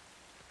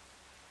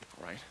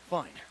 All right,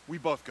 fine. We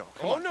both go.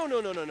 Come Oh, on. no,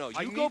 no, no, no, no.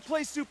 I You go need-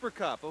 play Super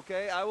Cop,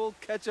 okay? I will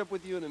catch up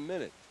with you in a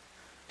minute.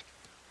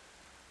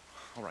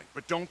 All right,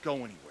 but don't go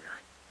anywhere.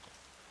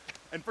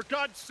 And for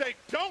God's sake,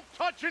 don't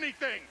touch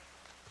anything!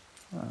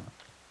 I'm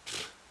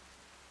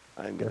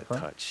gonna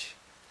Different? touch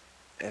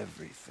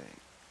everything.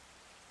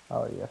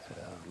 Oh, yes.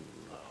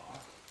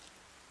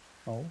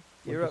 Oh,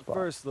 You're up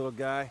first, little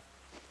guy.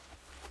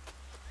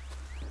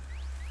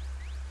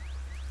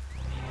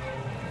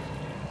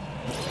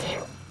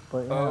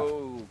 But yeah,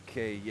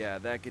 Okay, yeah,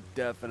 that could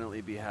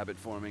definitely be habit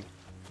forming.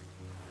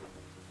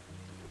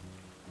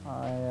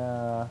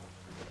 I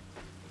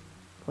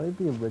played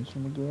the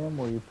original game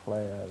where you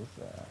play as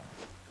what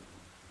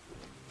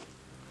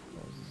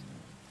was his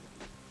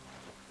name?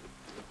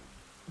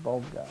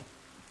 Bald guy.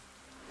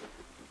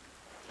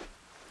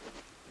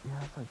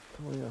 Yeah, it's like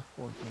 3 or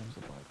 4 games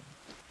about him.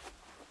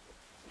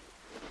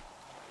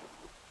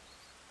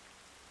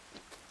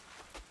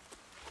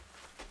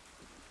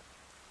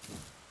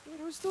 Wait,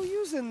 we're still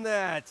using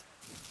that.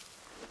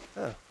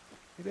 Huh.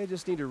 Maybe I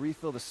just need to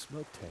refill the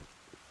smoke tank.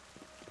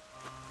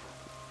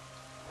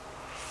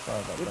 Sorry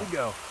about Good that. to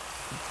go.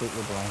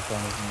 Completely blanked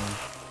on his name.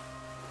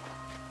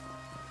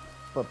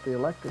 But the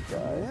electric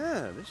guy,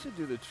 Yeah, this should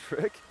do the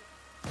trick.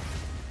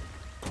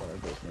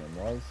 whatever his name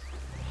was,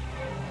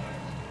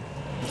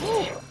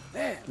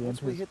 Man, Gained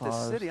once we his hit this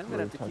powers city, I'm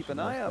gonna have to through keep an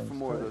touching eye those out for things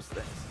more of too. those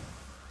things.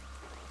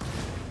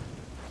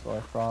 so I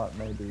thought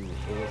maybe it was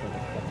like a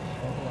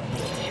second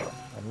level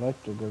and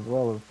electric as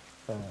well as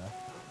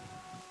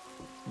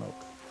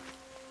smoke.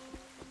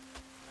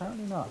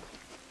 Apparently not.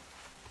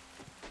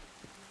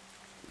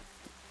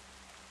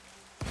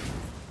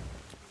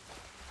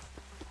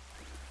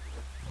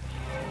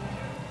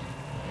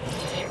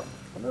 I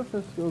wonder if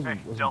this feels Hey,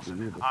 was Delson,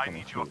 weird I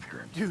need you up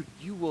here. Dude,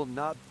 you will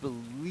not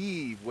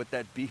believe what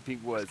that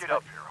beeping was. Let's get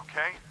up here,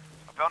 okay?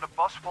 I found a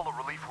bus full of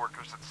relief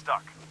workers that's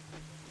stuck.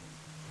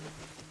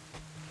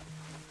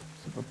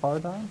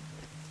 Superpower time?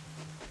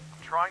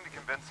 I'm trying to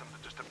convince them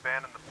to just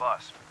abandon the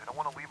bus, but they don't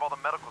want to leave all the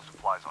medical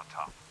supplies on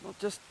top. Well,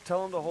 just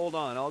tell them to hold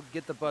on. I'll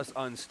get the bus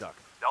unstuck.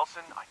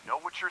 Delson, I know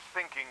what you're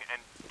thinking,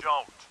 and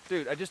don't.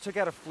 Dude, I just took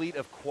out a fleet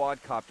of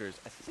quadcopters.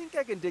 I think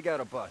I can dig out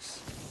a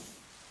bus.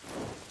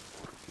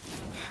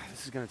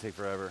 This is gonna take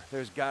forever.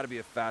 There's gotta be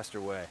a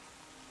faster way.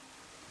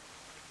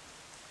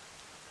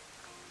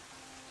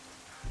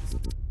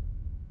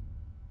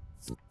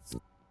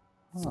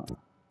 Huh.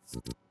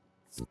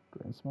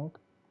 Green smoke?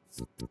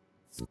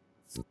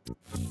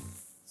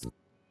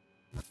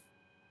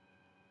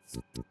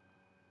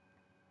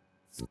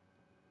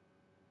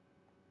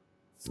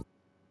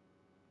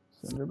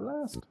 Thunder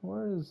Blast?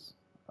 Where is...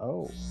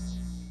 Oh.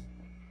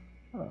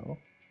 Hello.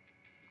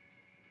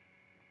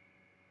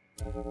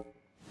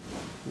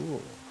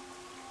 Cool.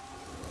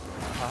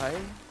 I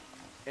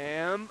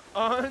am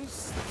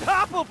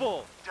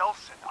unstoppable!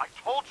 Delsin, I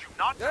told you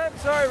not to... I'm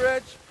sorry,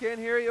 Reg. Can't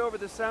hear you over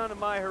the sound of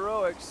my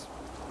heroics.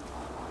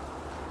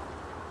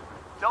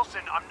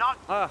 Delsin, I'm not...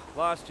 Ah,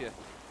 lost you.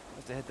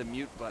 Must have hit the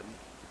mute button.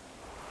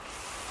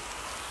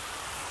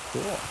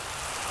 Cool.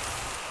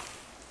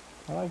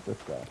 I like this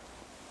guy.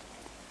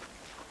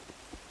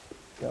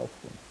 Delsin,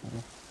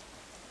 huh?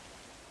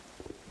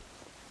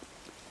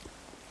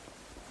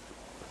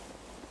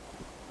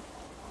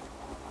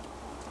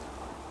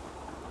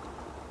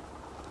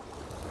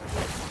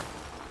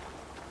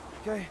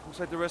 Okay, looks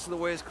like the rest of the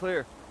way is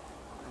clear.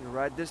 I'm gonna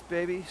ride this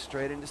baby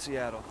straight into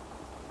Seattle.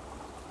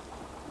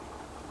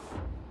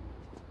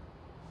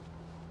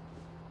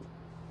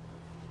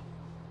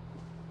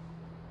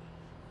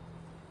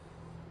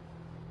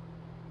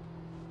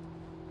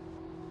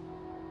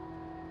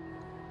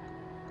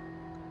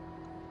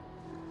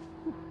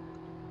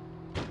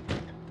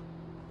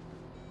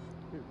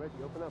 Dude,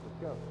 Reggie, open up. Let's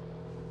go.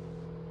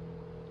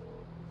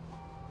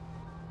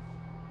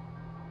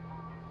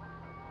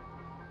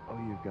 Oh,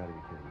 you've got to be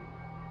kidding me.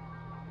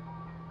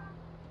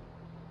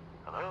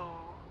 Hello?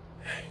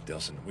 Hey,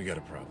 Delsin, we got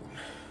a problem.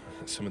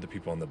 Some of the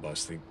people on the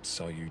bus, they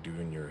saw you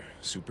doing your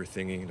super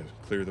thingy to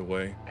clear the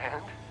way.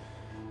 And?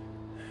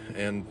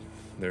 And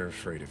they're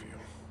afraid of you.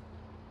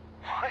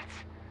 What?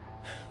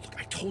 Look,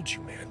 I told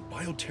you, man.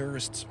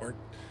 Bioterrorists aren't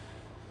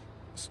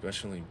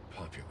especially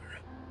popular.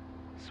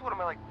 So what, am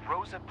I like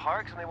Rosa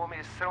Parks and they want me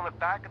to sit on the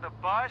back of the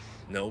bus?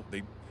 No,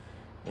 they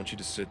want you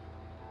to sit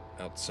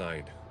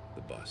outside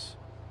the bus.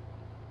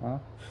 Huh?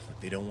 Look,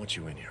 they don't want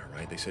you in here,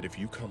 right? They said if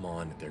you come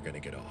on, they're gonna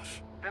get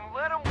off. Then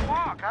let them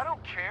walk. I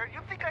don't care. You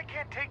think I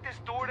can't take this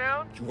door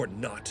down? You are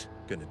not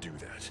gonna do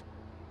that.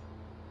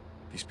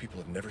 These people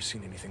have never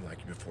seen anything like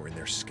you before, and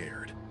they're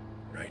scared,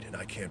 right? And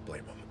I can't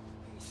blame them.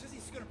 He says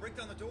he's gonna break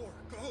down the door.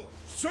 Go!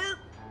 Sir,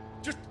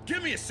 just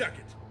give me a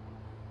second.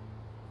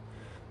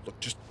 Look,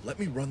 just let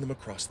me run them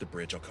across the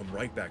bridge. I'll come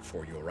right back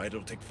for you, all right?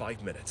 It'll take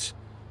 5 minutes.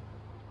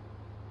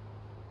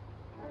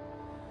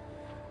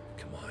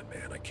 Come on,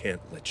 man. I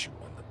can't let you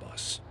on the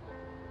bus.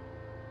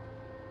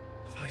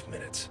 5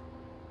 minutes.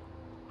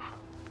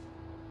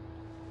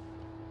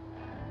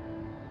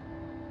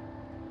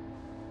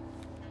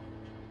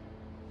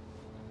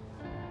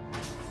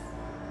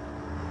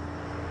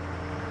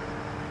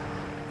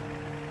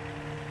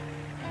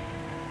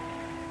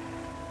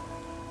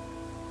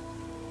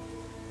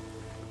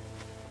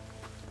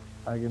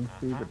 I can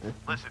see the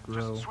distance Listen,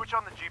 grow. just switch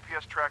on the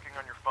GPS tracking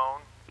on your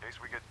phone in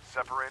case we get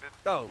separated.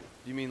 Oh,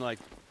 you mean like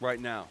right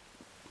now?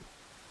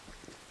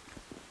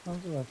 How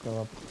do I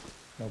go up?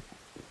 Nope.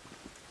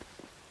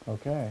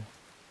 Okay.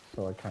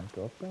 So I can't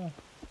go up there.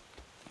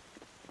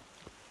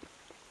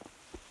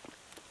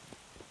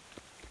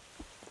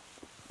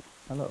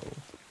 Hello.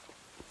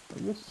 Oh,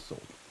 you're so...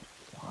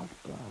 What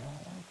the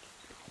heck?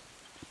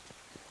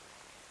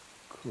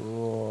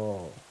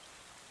 Cool.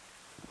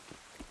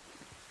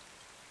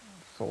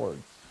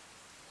 Swords.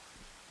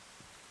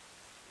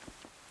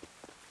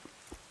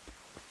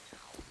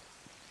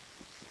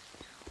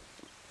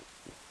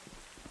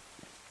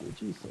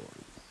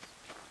 Digi-swords.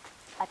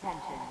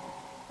 Attention.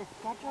 The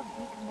scheduled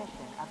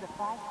decommission of the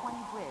 520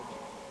 bridge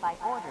by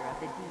order of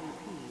the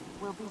DUP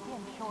will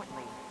begin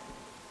shortly.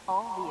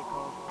 All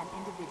vehicles and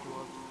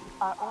individuals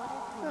are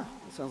ordered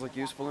to... Sounds like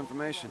useful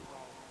information.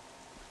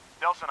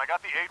 Delsin, I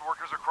got the aid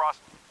workers across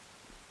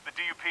the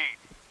DUP.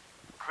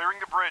 Clearing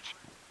the bridge.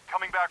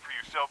 Coming back for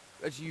you, so...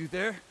 Reggie, you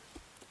there?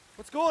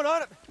 What's going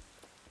on?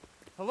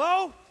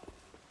 Hello?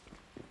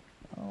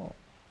 Oh.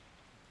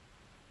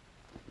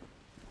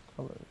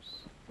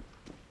 Colors.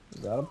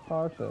 Is that a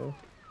party?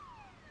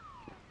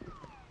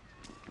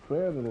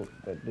 Clear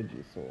that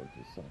Digi-sword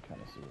is some kind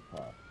of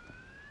superpower.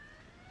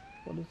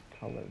 What does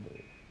color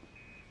do?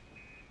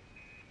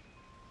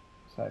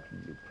 Aside from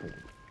be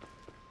pretty.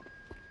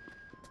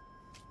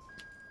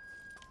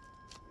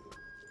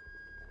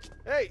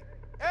 Hey!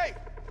 Hey!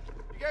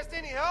 You guys need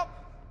any help?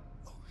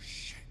 Oh,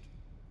 shit.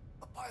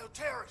 A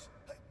bioterrorist.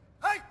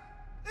 Hey!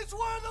 It's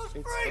one of those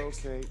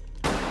freaks! Okay.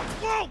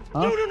 Whoa!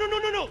 Huh?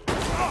 No!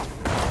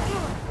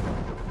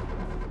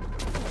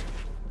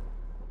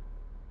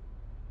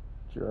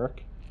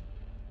 Jerk.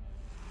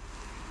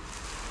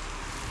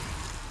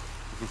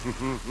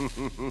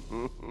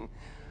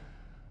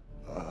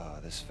 Oh,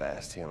 this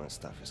fast healing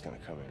stuff is gonna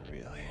come in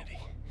real handy.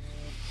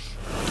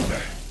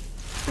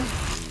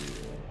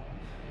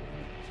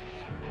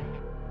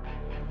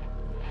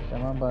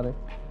 Come on, buddy.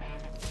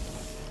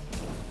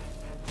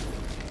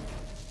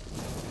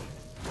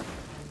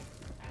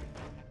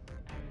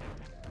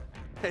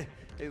 Hey,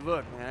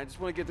 look, man, I just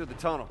want to get through the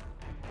tunnel.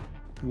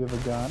 You have a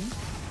gun?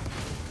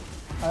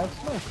 I have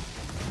smoke.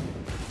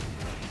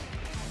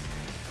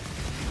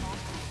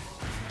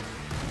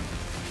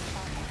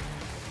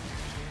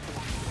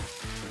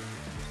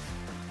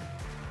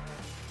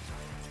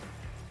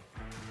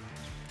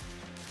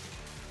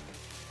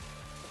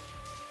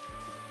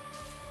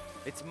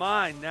 It's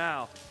mine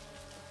now.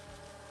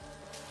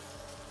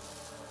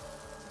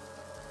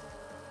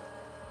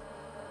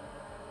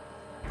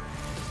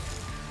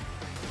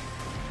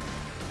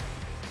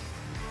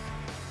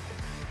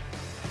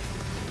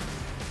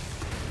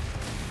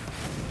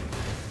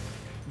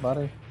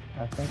 Buddy,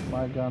 I think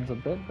my gun's a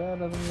bit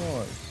better than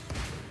yours.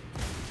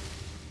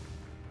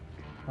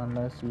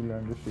 Unless you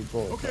learn to shoot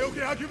bullets. Okay,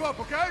 okay, I'll give up,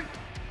 okay?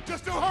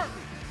 Just don't hurt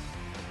me!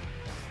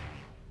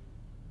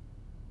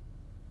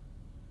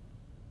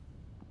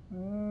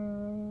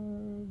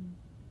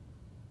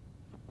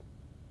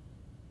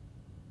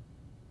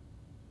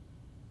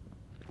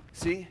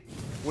 See?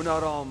 We're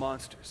not all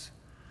monsters.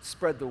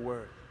 Spread the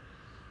word.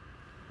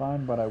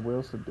 Fine, but I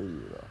will subdue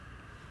you, though.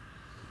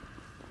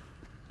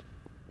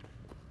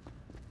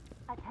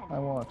 I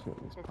want to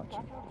at least punch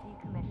him. The scheduled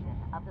decommission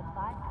of the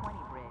 520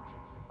 bridge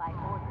by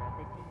order of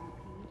the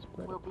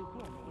DUP will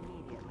begin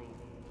immediately.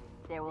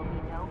 There will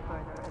be no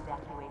further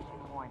evacuation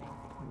warning.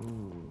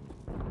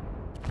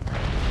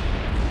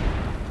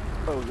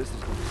 Oh, this is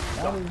going to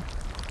stop. That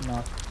is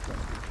not going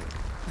to be good.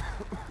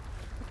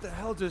 What the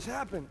hell just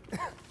happened? Is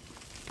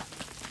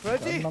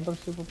Reggie? that another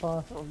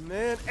superpower? Oh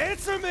man,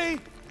 answer me!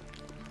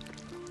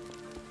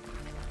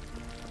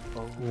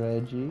 Oh,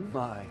 Reggie?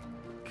 My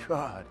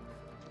God.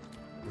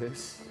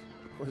 This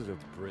was a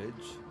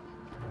bridge?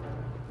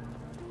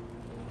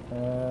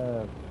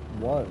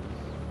 Was.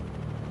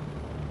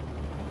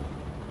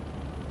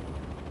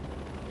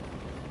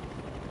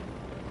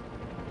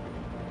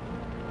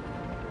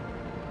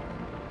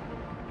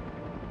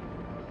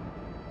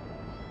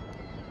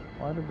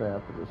 Why did they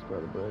have to destroy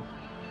the bridge?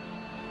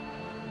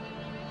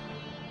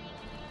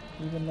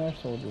 Even their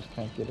soldiers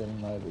can't get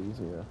in life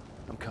easier.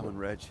 I'm coming,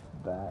 Reg.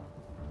 That.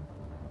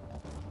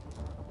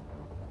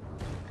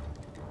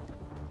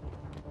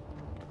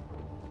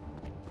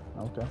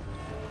 Okay.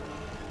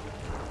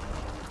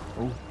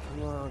 Oh.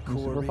 Come on,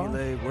 core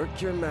relay,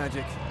 work your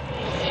magic.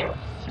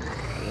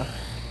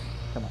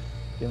 Come on,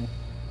 give me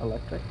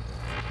electric.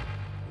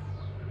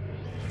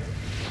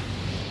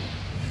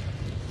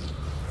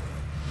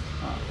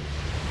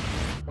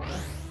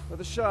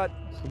 Another shot.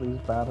 So these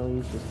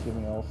batteries just give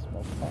me all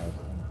smoke fires.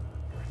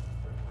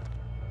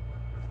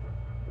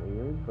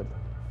 Weird, but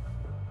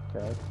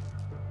okay.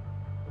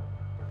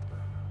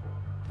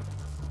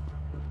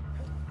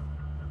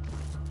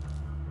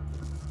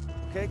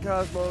 Okay,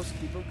 Cosmos,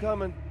 keep them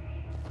coming.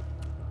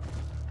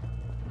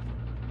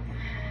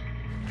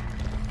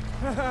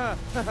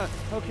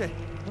 Okay,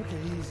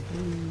 easy.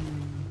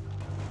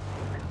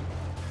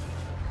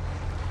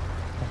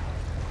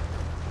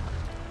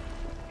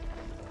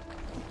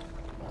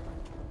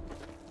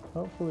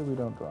 Hopefully we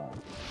don't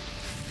drown.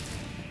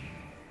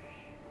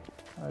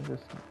 I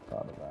just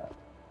thought of that.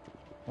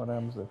 What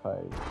happens if I...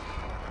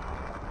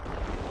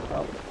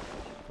 Oh,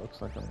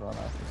 looks like I'm going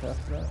off the test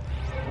of that.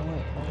 Oh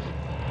wait,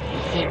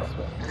 it's this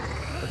way.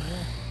 But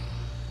yeah,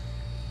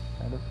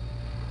 kind of.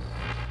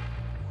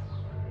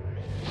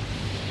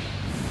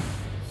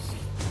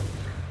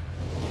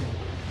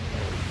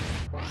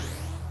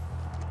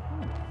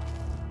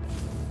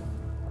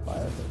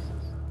 Fire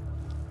faces.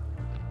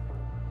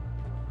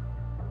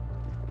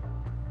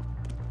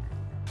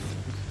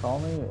 Just call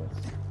me this.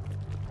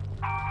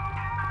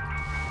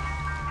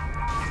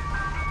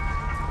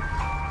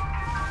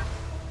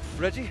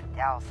 Reggie?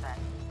 Delson,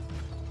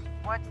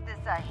 what's this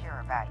I hear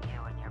about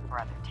you and your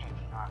brother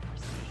taking off for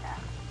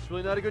Seattle? It's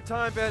really not a good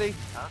time, Betty.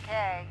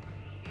 Okay,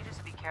 you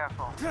just be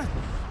careful.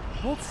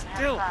 Hold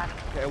still.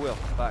 Okay, I will.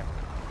 Bye.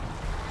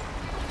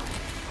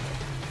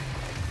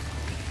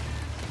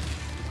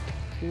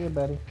 See you,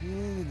 Betty.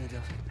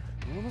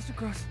 We're almost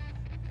across.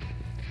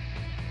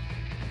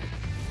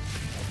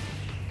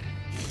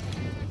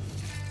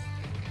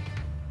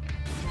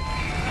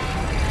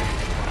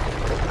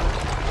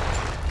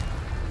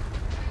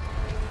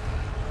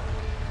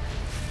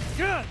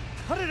 Good!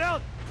 Cut it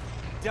out,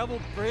 devil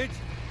bridge!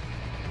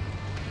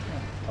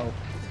 Oh.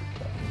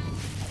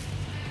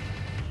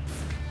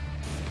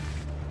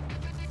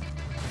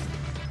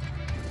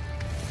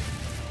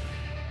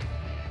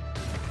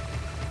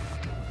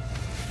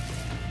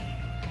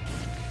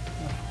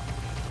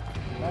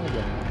 Not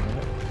again.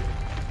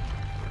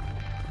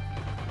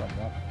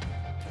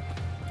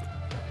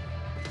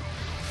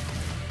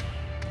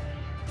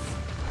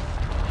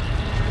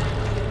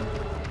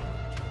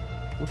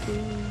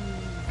 Woohoo!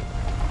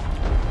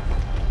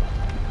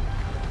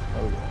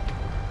 Oh yeah.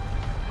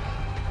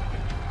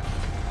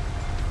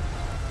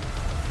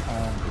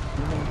 The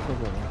human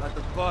equivalent. Not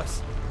the bus.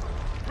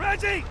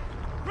 Reggie!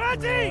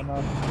 Reggie! Yeah,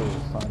 not the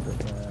Sandra.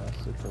 Yeah,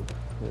 super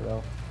hero.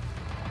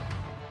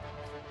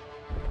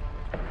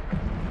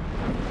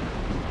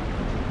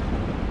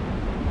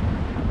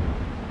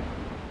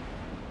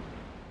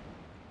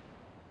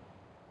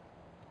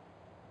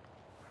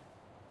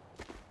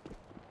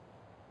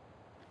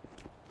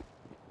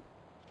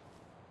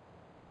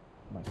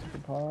 My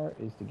superpower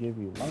is to give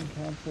you lung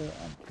cancer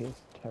and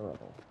taste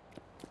terrible.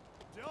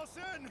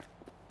 Delson!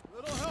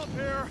 Little help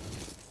here!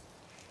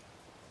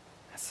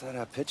 That's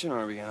that pitching,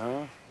 are we,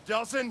 huh?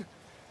 Delson!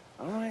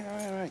 All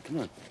right, come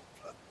on.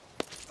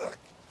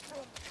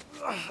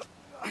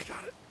 I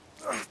got it.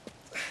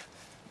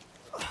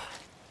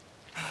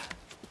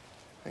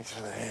 Thanks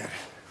for the hand.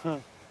 Huh.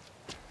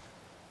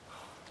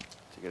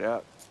 Check it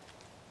out.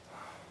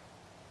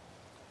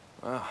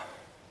 Wow.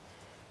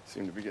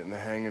 Seem to be getting the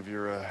hang of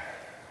your,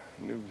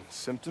 new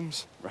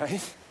symptoms.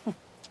 Right? And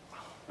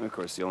of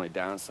course, the only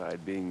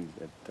downside being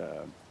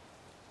that,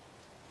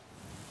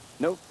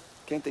 nope,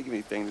 can't think of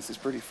anything. This is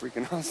pretty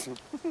freaking awesome.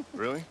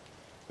 Really?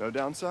 No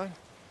downside?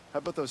 How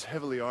about those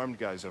heavily armed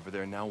guys over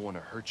there now want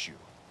to hurt you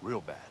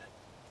real bad?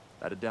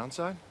 That a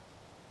downside?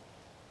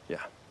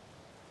 Yeah.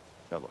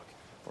 Now look,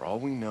 for all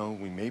we know,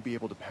 we may be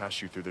able to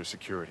pass you through their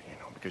security, you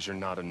know, because you're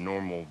not a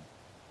normal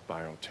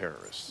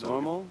bioterrorist. So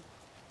Normal?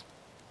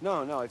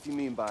 No, if you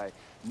mean by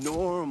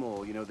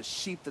normal, you know, the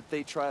sheep that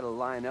they try to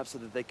line up so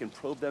that they can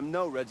probe them.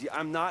 No, Reggie,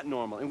 I'm not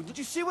normal. And did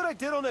you see what I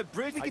did on that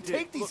bridge? We can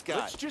take these Look, guys.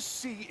 Let's just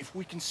see if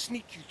we can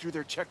sneak you through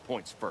their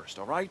checkpoints first,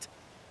 all right?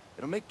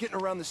 It'll make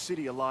getting around the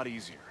city a lot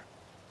easier.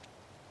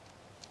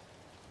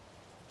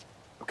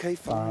 Okay,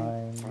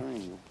 fine.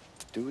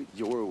 Do it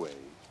your way.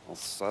 I'll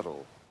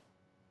settle.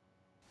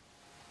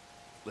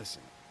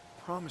 Listen,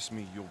 promise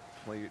me you'll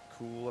play it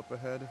cool up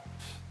ahead.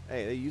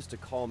 Hey, they used to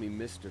call me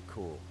Mr.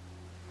 Cool.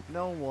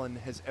 No one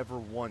has ever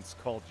once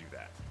called you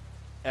that.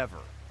 Ever.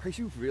 Are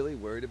you really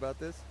worried about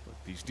this? Look,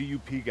 these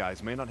DUP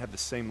guys may not have the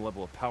same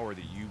level of power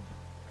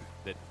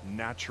that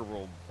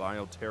natural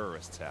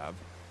bioterrorists have,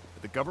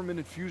 but the government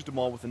infused them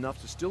all with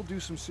enough to still do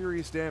some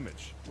serious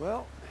damage.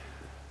 Well,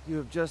 you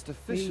have just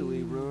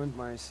officially ruined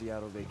my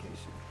Seattle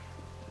vacation.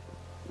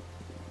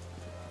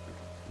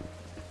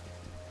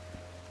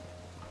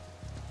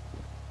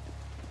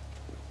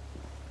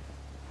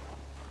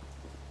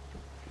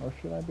 Or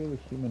should I be the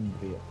human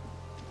vehicle?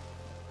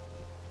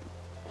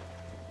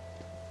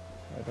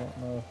 I don't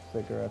know if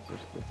cigarettes are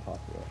still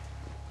popular.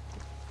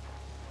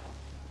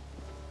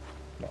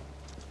 No.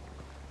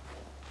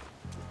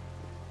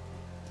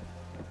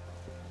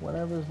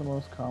 Whatever is the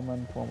most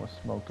common form of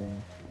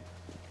smoking,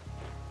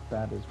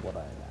 that is what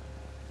I am.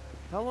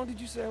 How long did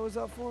you say I was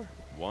out for?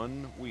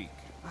 1 week.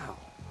 Wow.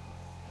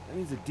 That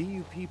means the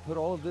DUP put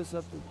all of this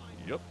up to...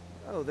 Yep.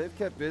 Oh, they've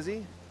kept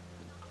busy?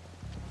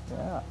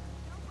 Yeah.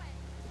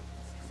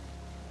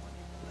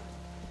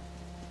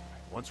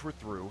 Once we're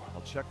through,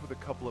 I'll check with a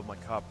couple of my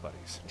cop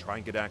buddies and try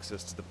and get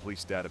access to the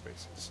police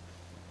databases.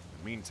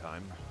 In the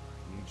meantime,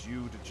 I need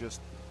you to just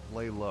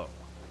lay low.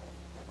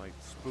 Might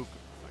spook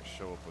them if I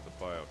show up with a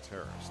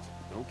bioterrorist.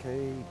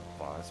 Okay,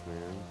 boss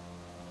man.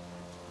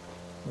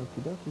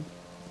 Okie dokie.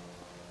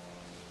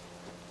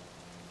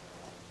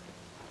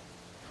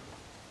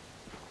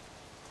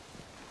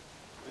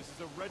 This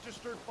is a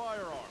registered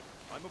firearm.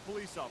 I'm a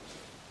police officer.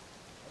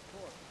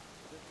 Of course.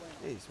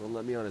 Hey, he won't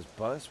let me on his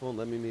bus, won't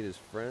let me meet his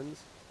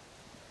friends.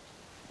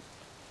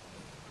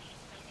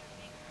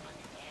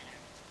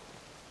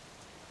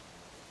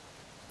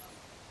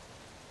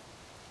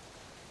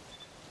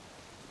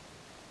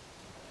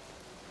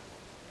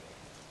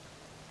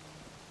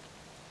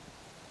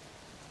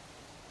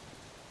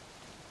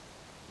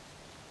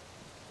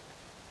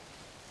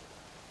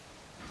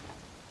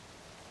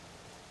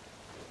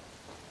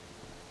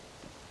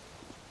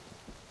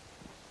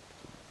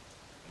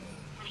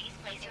 Please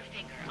place your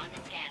finger on the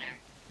scanner.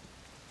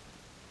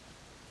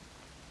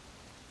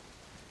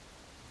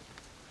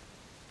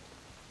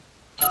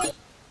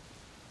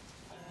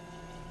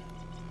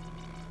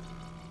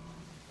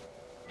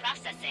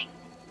 Processing.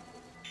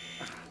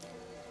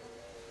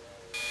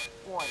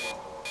 Warning.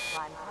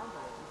 Crime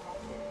conduit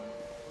detected.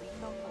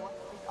 Lethal force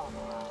is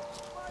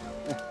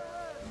authorized.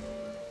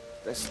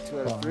 That's 2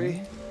 out of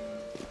 3.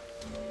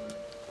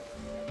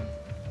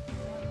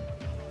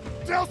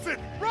 Delson,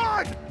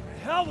 run!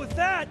 Hell with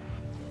that!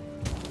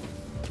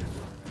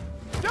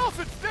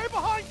 Delson, stay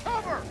behind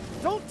cover!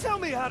 Don't tell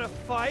me how to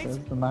fight! There's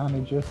the man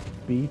who just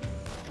beat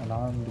an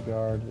armed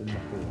guard in the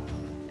face.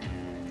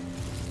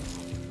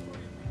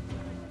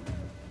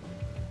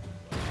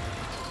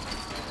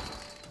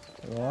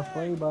 Well,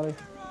 for you, buddy.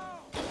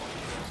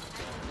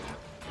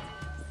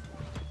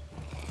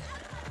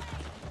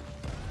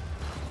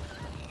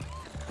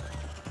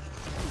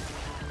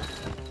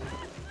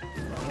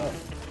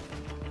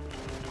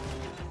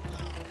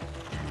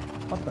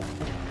 What the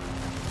heck?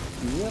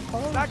 UFO?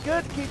 Not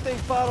good to keep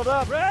things bottled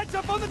up. Reds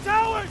up on the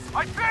towers!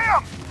 I see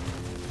him!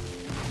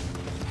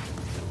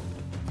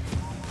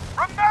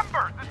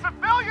 Remember, the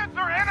civilians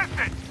are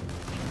innocent!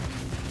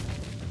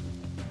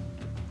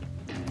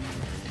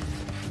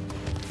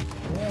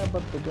 Yeah,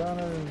 but the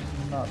gunners,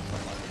 not so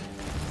much.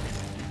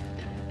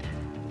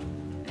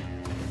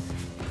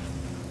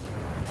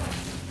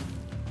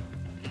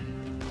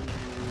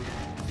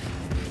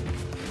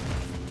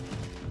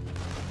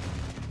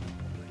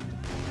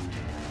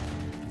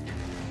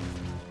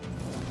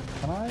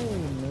 Can I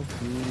make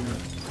you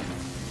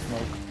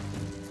smoke?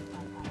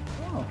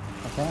 Oh,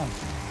 I can.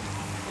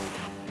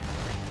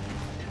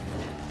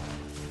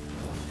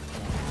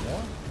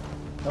 More?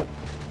 Nope.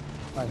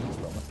 I just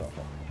blow myself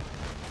up.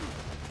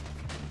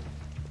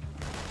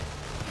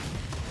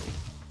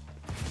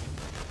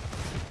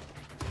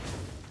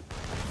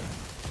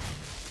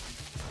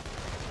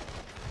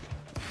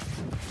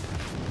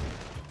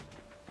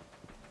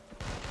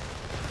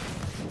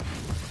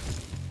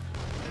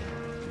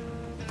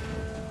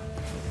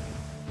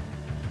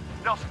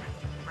 Nelson,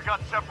 we got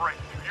separated.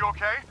 Are you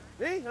okay?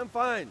 Me? I'm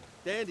fine.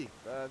 Dandy.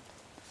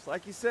 Just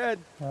like you said,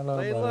 Hello,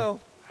 laying buddy. low.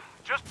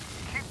 Just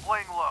keep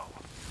laying low.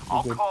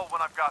 I'll call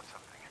when I've got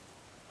something.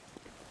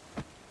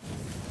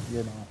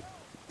 You're not.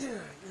 You're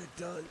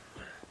done.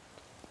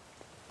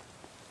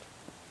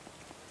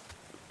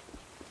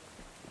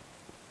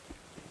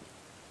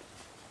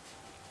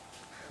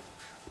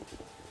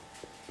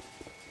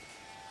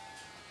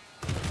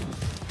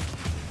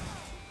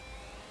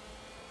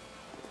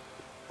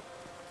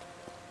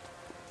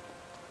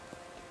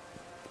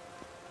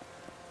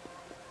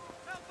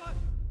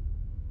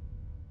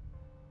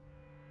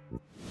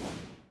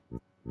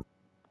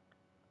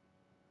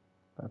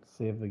 Let's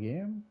save the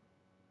game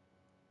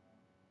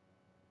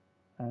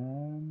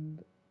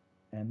and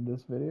end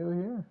this video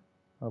here.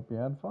 Hope you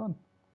had fun.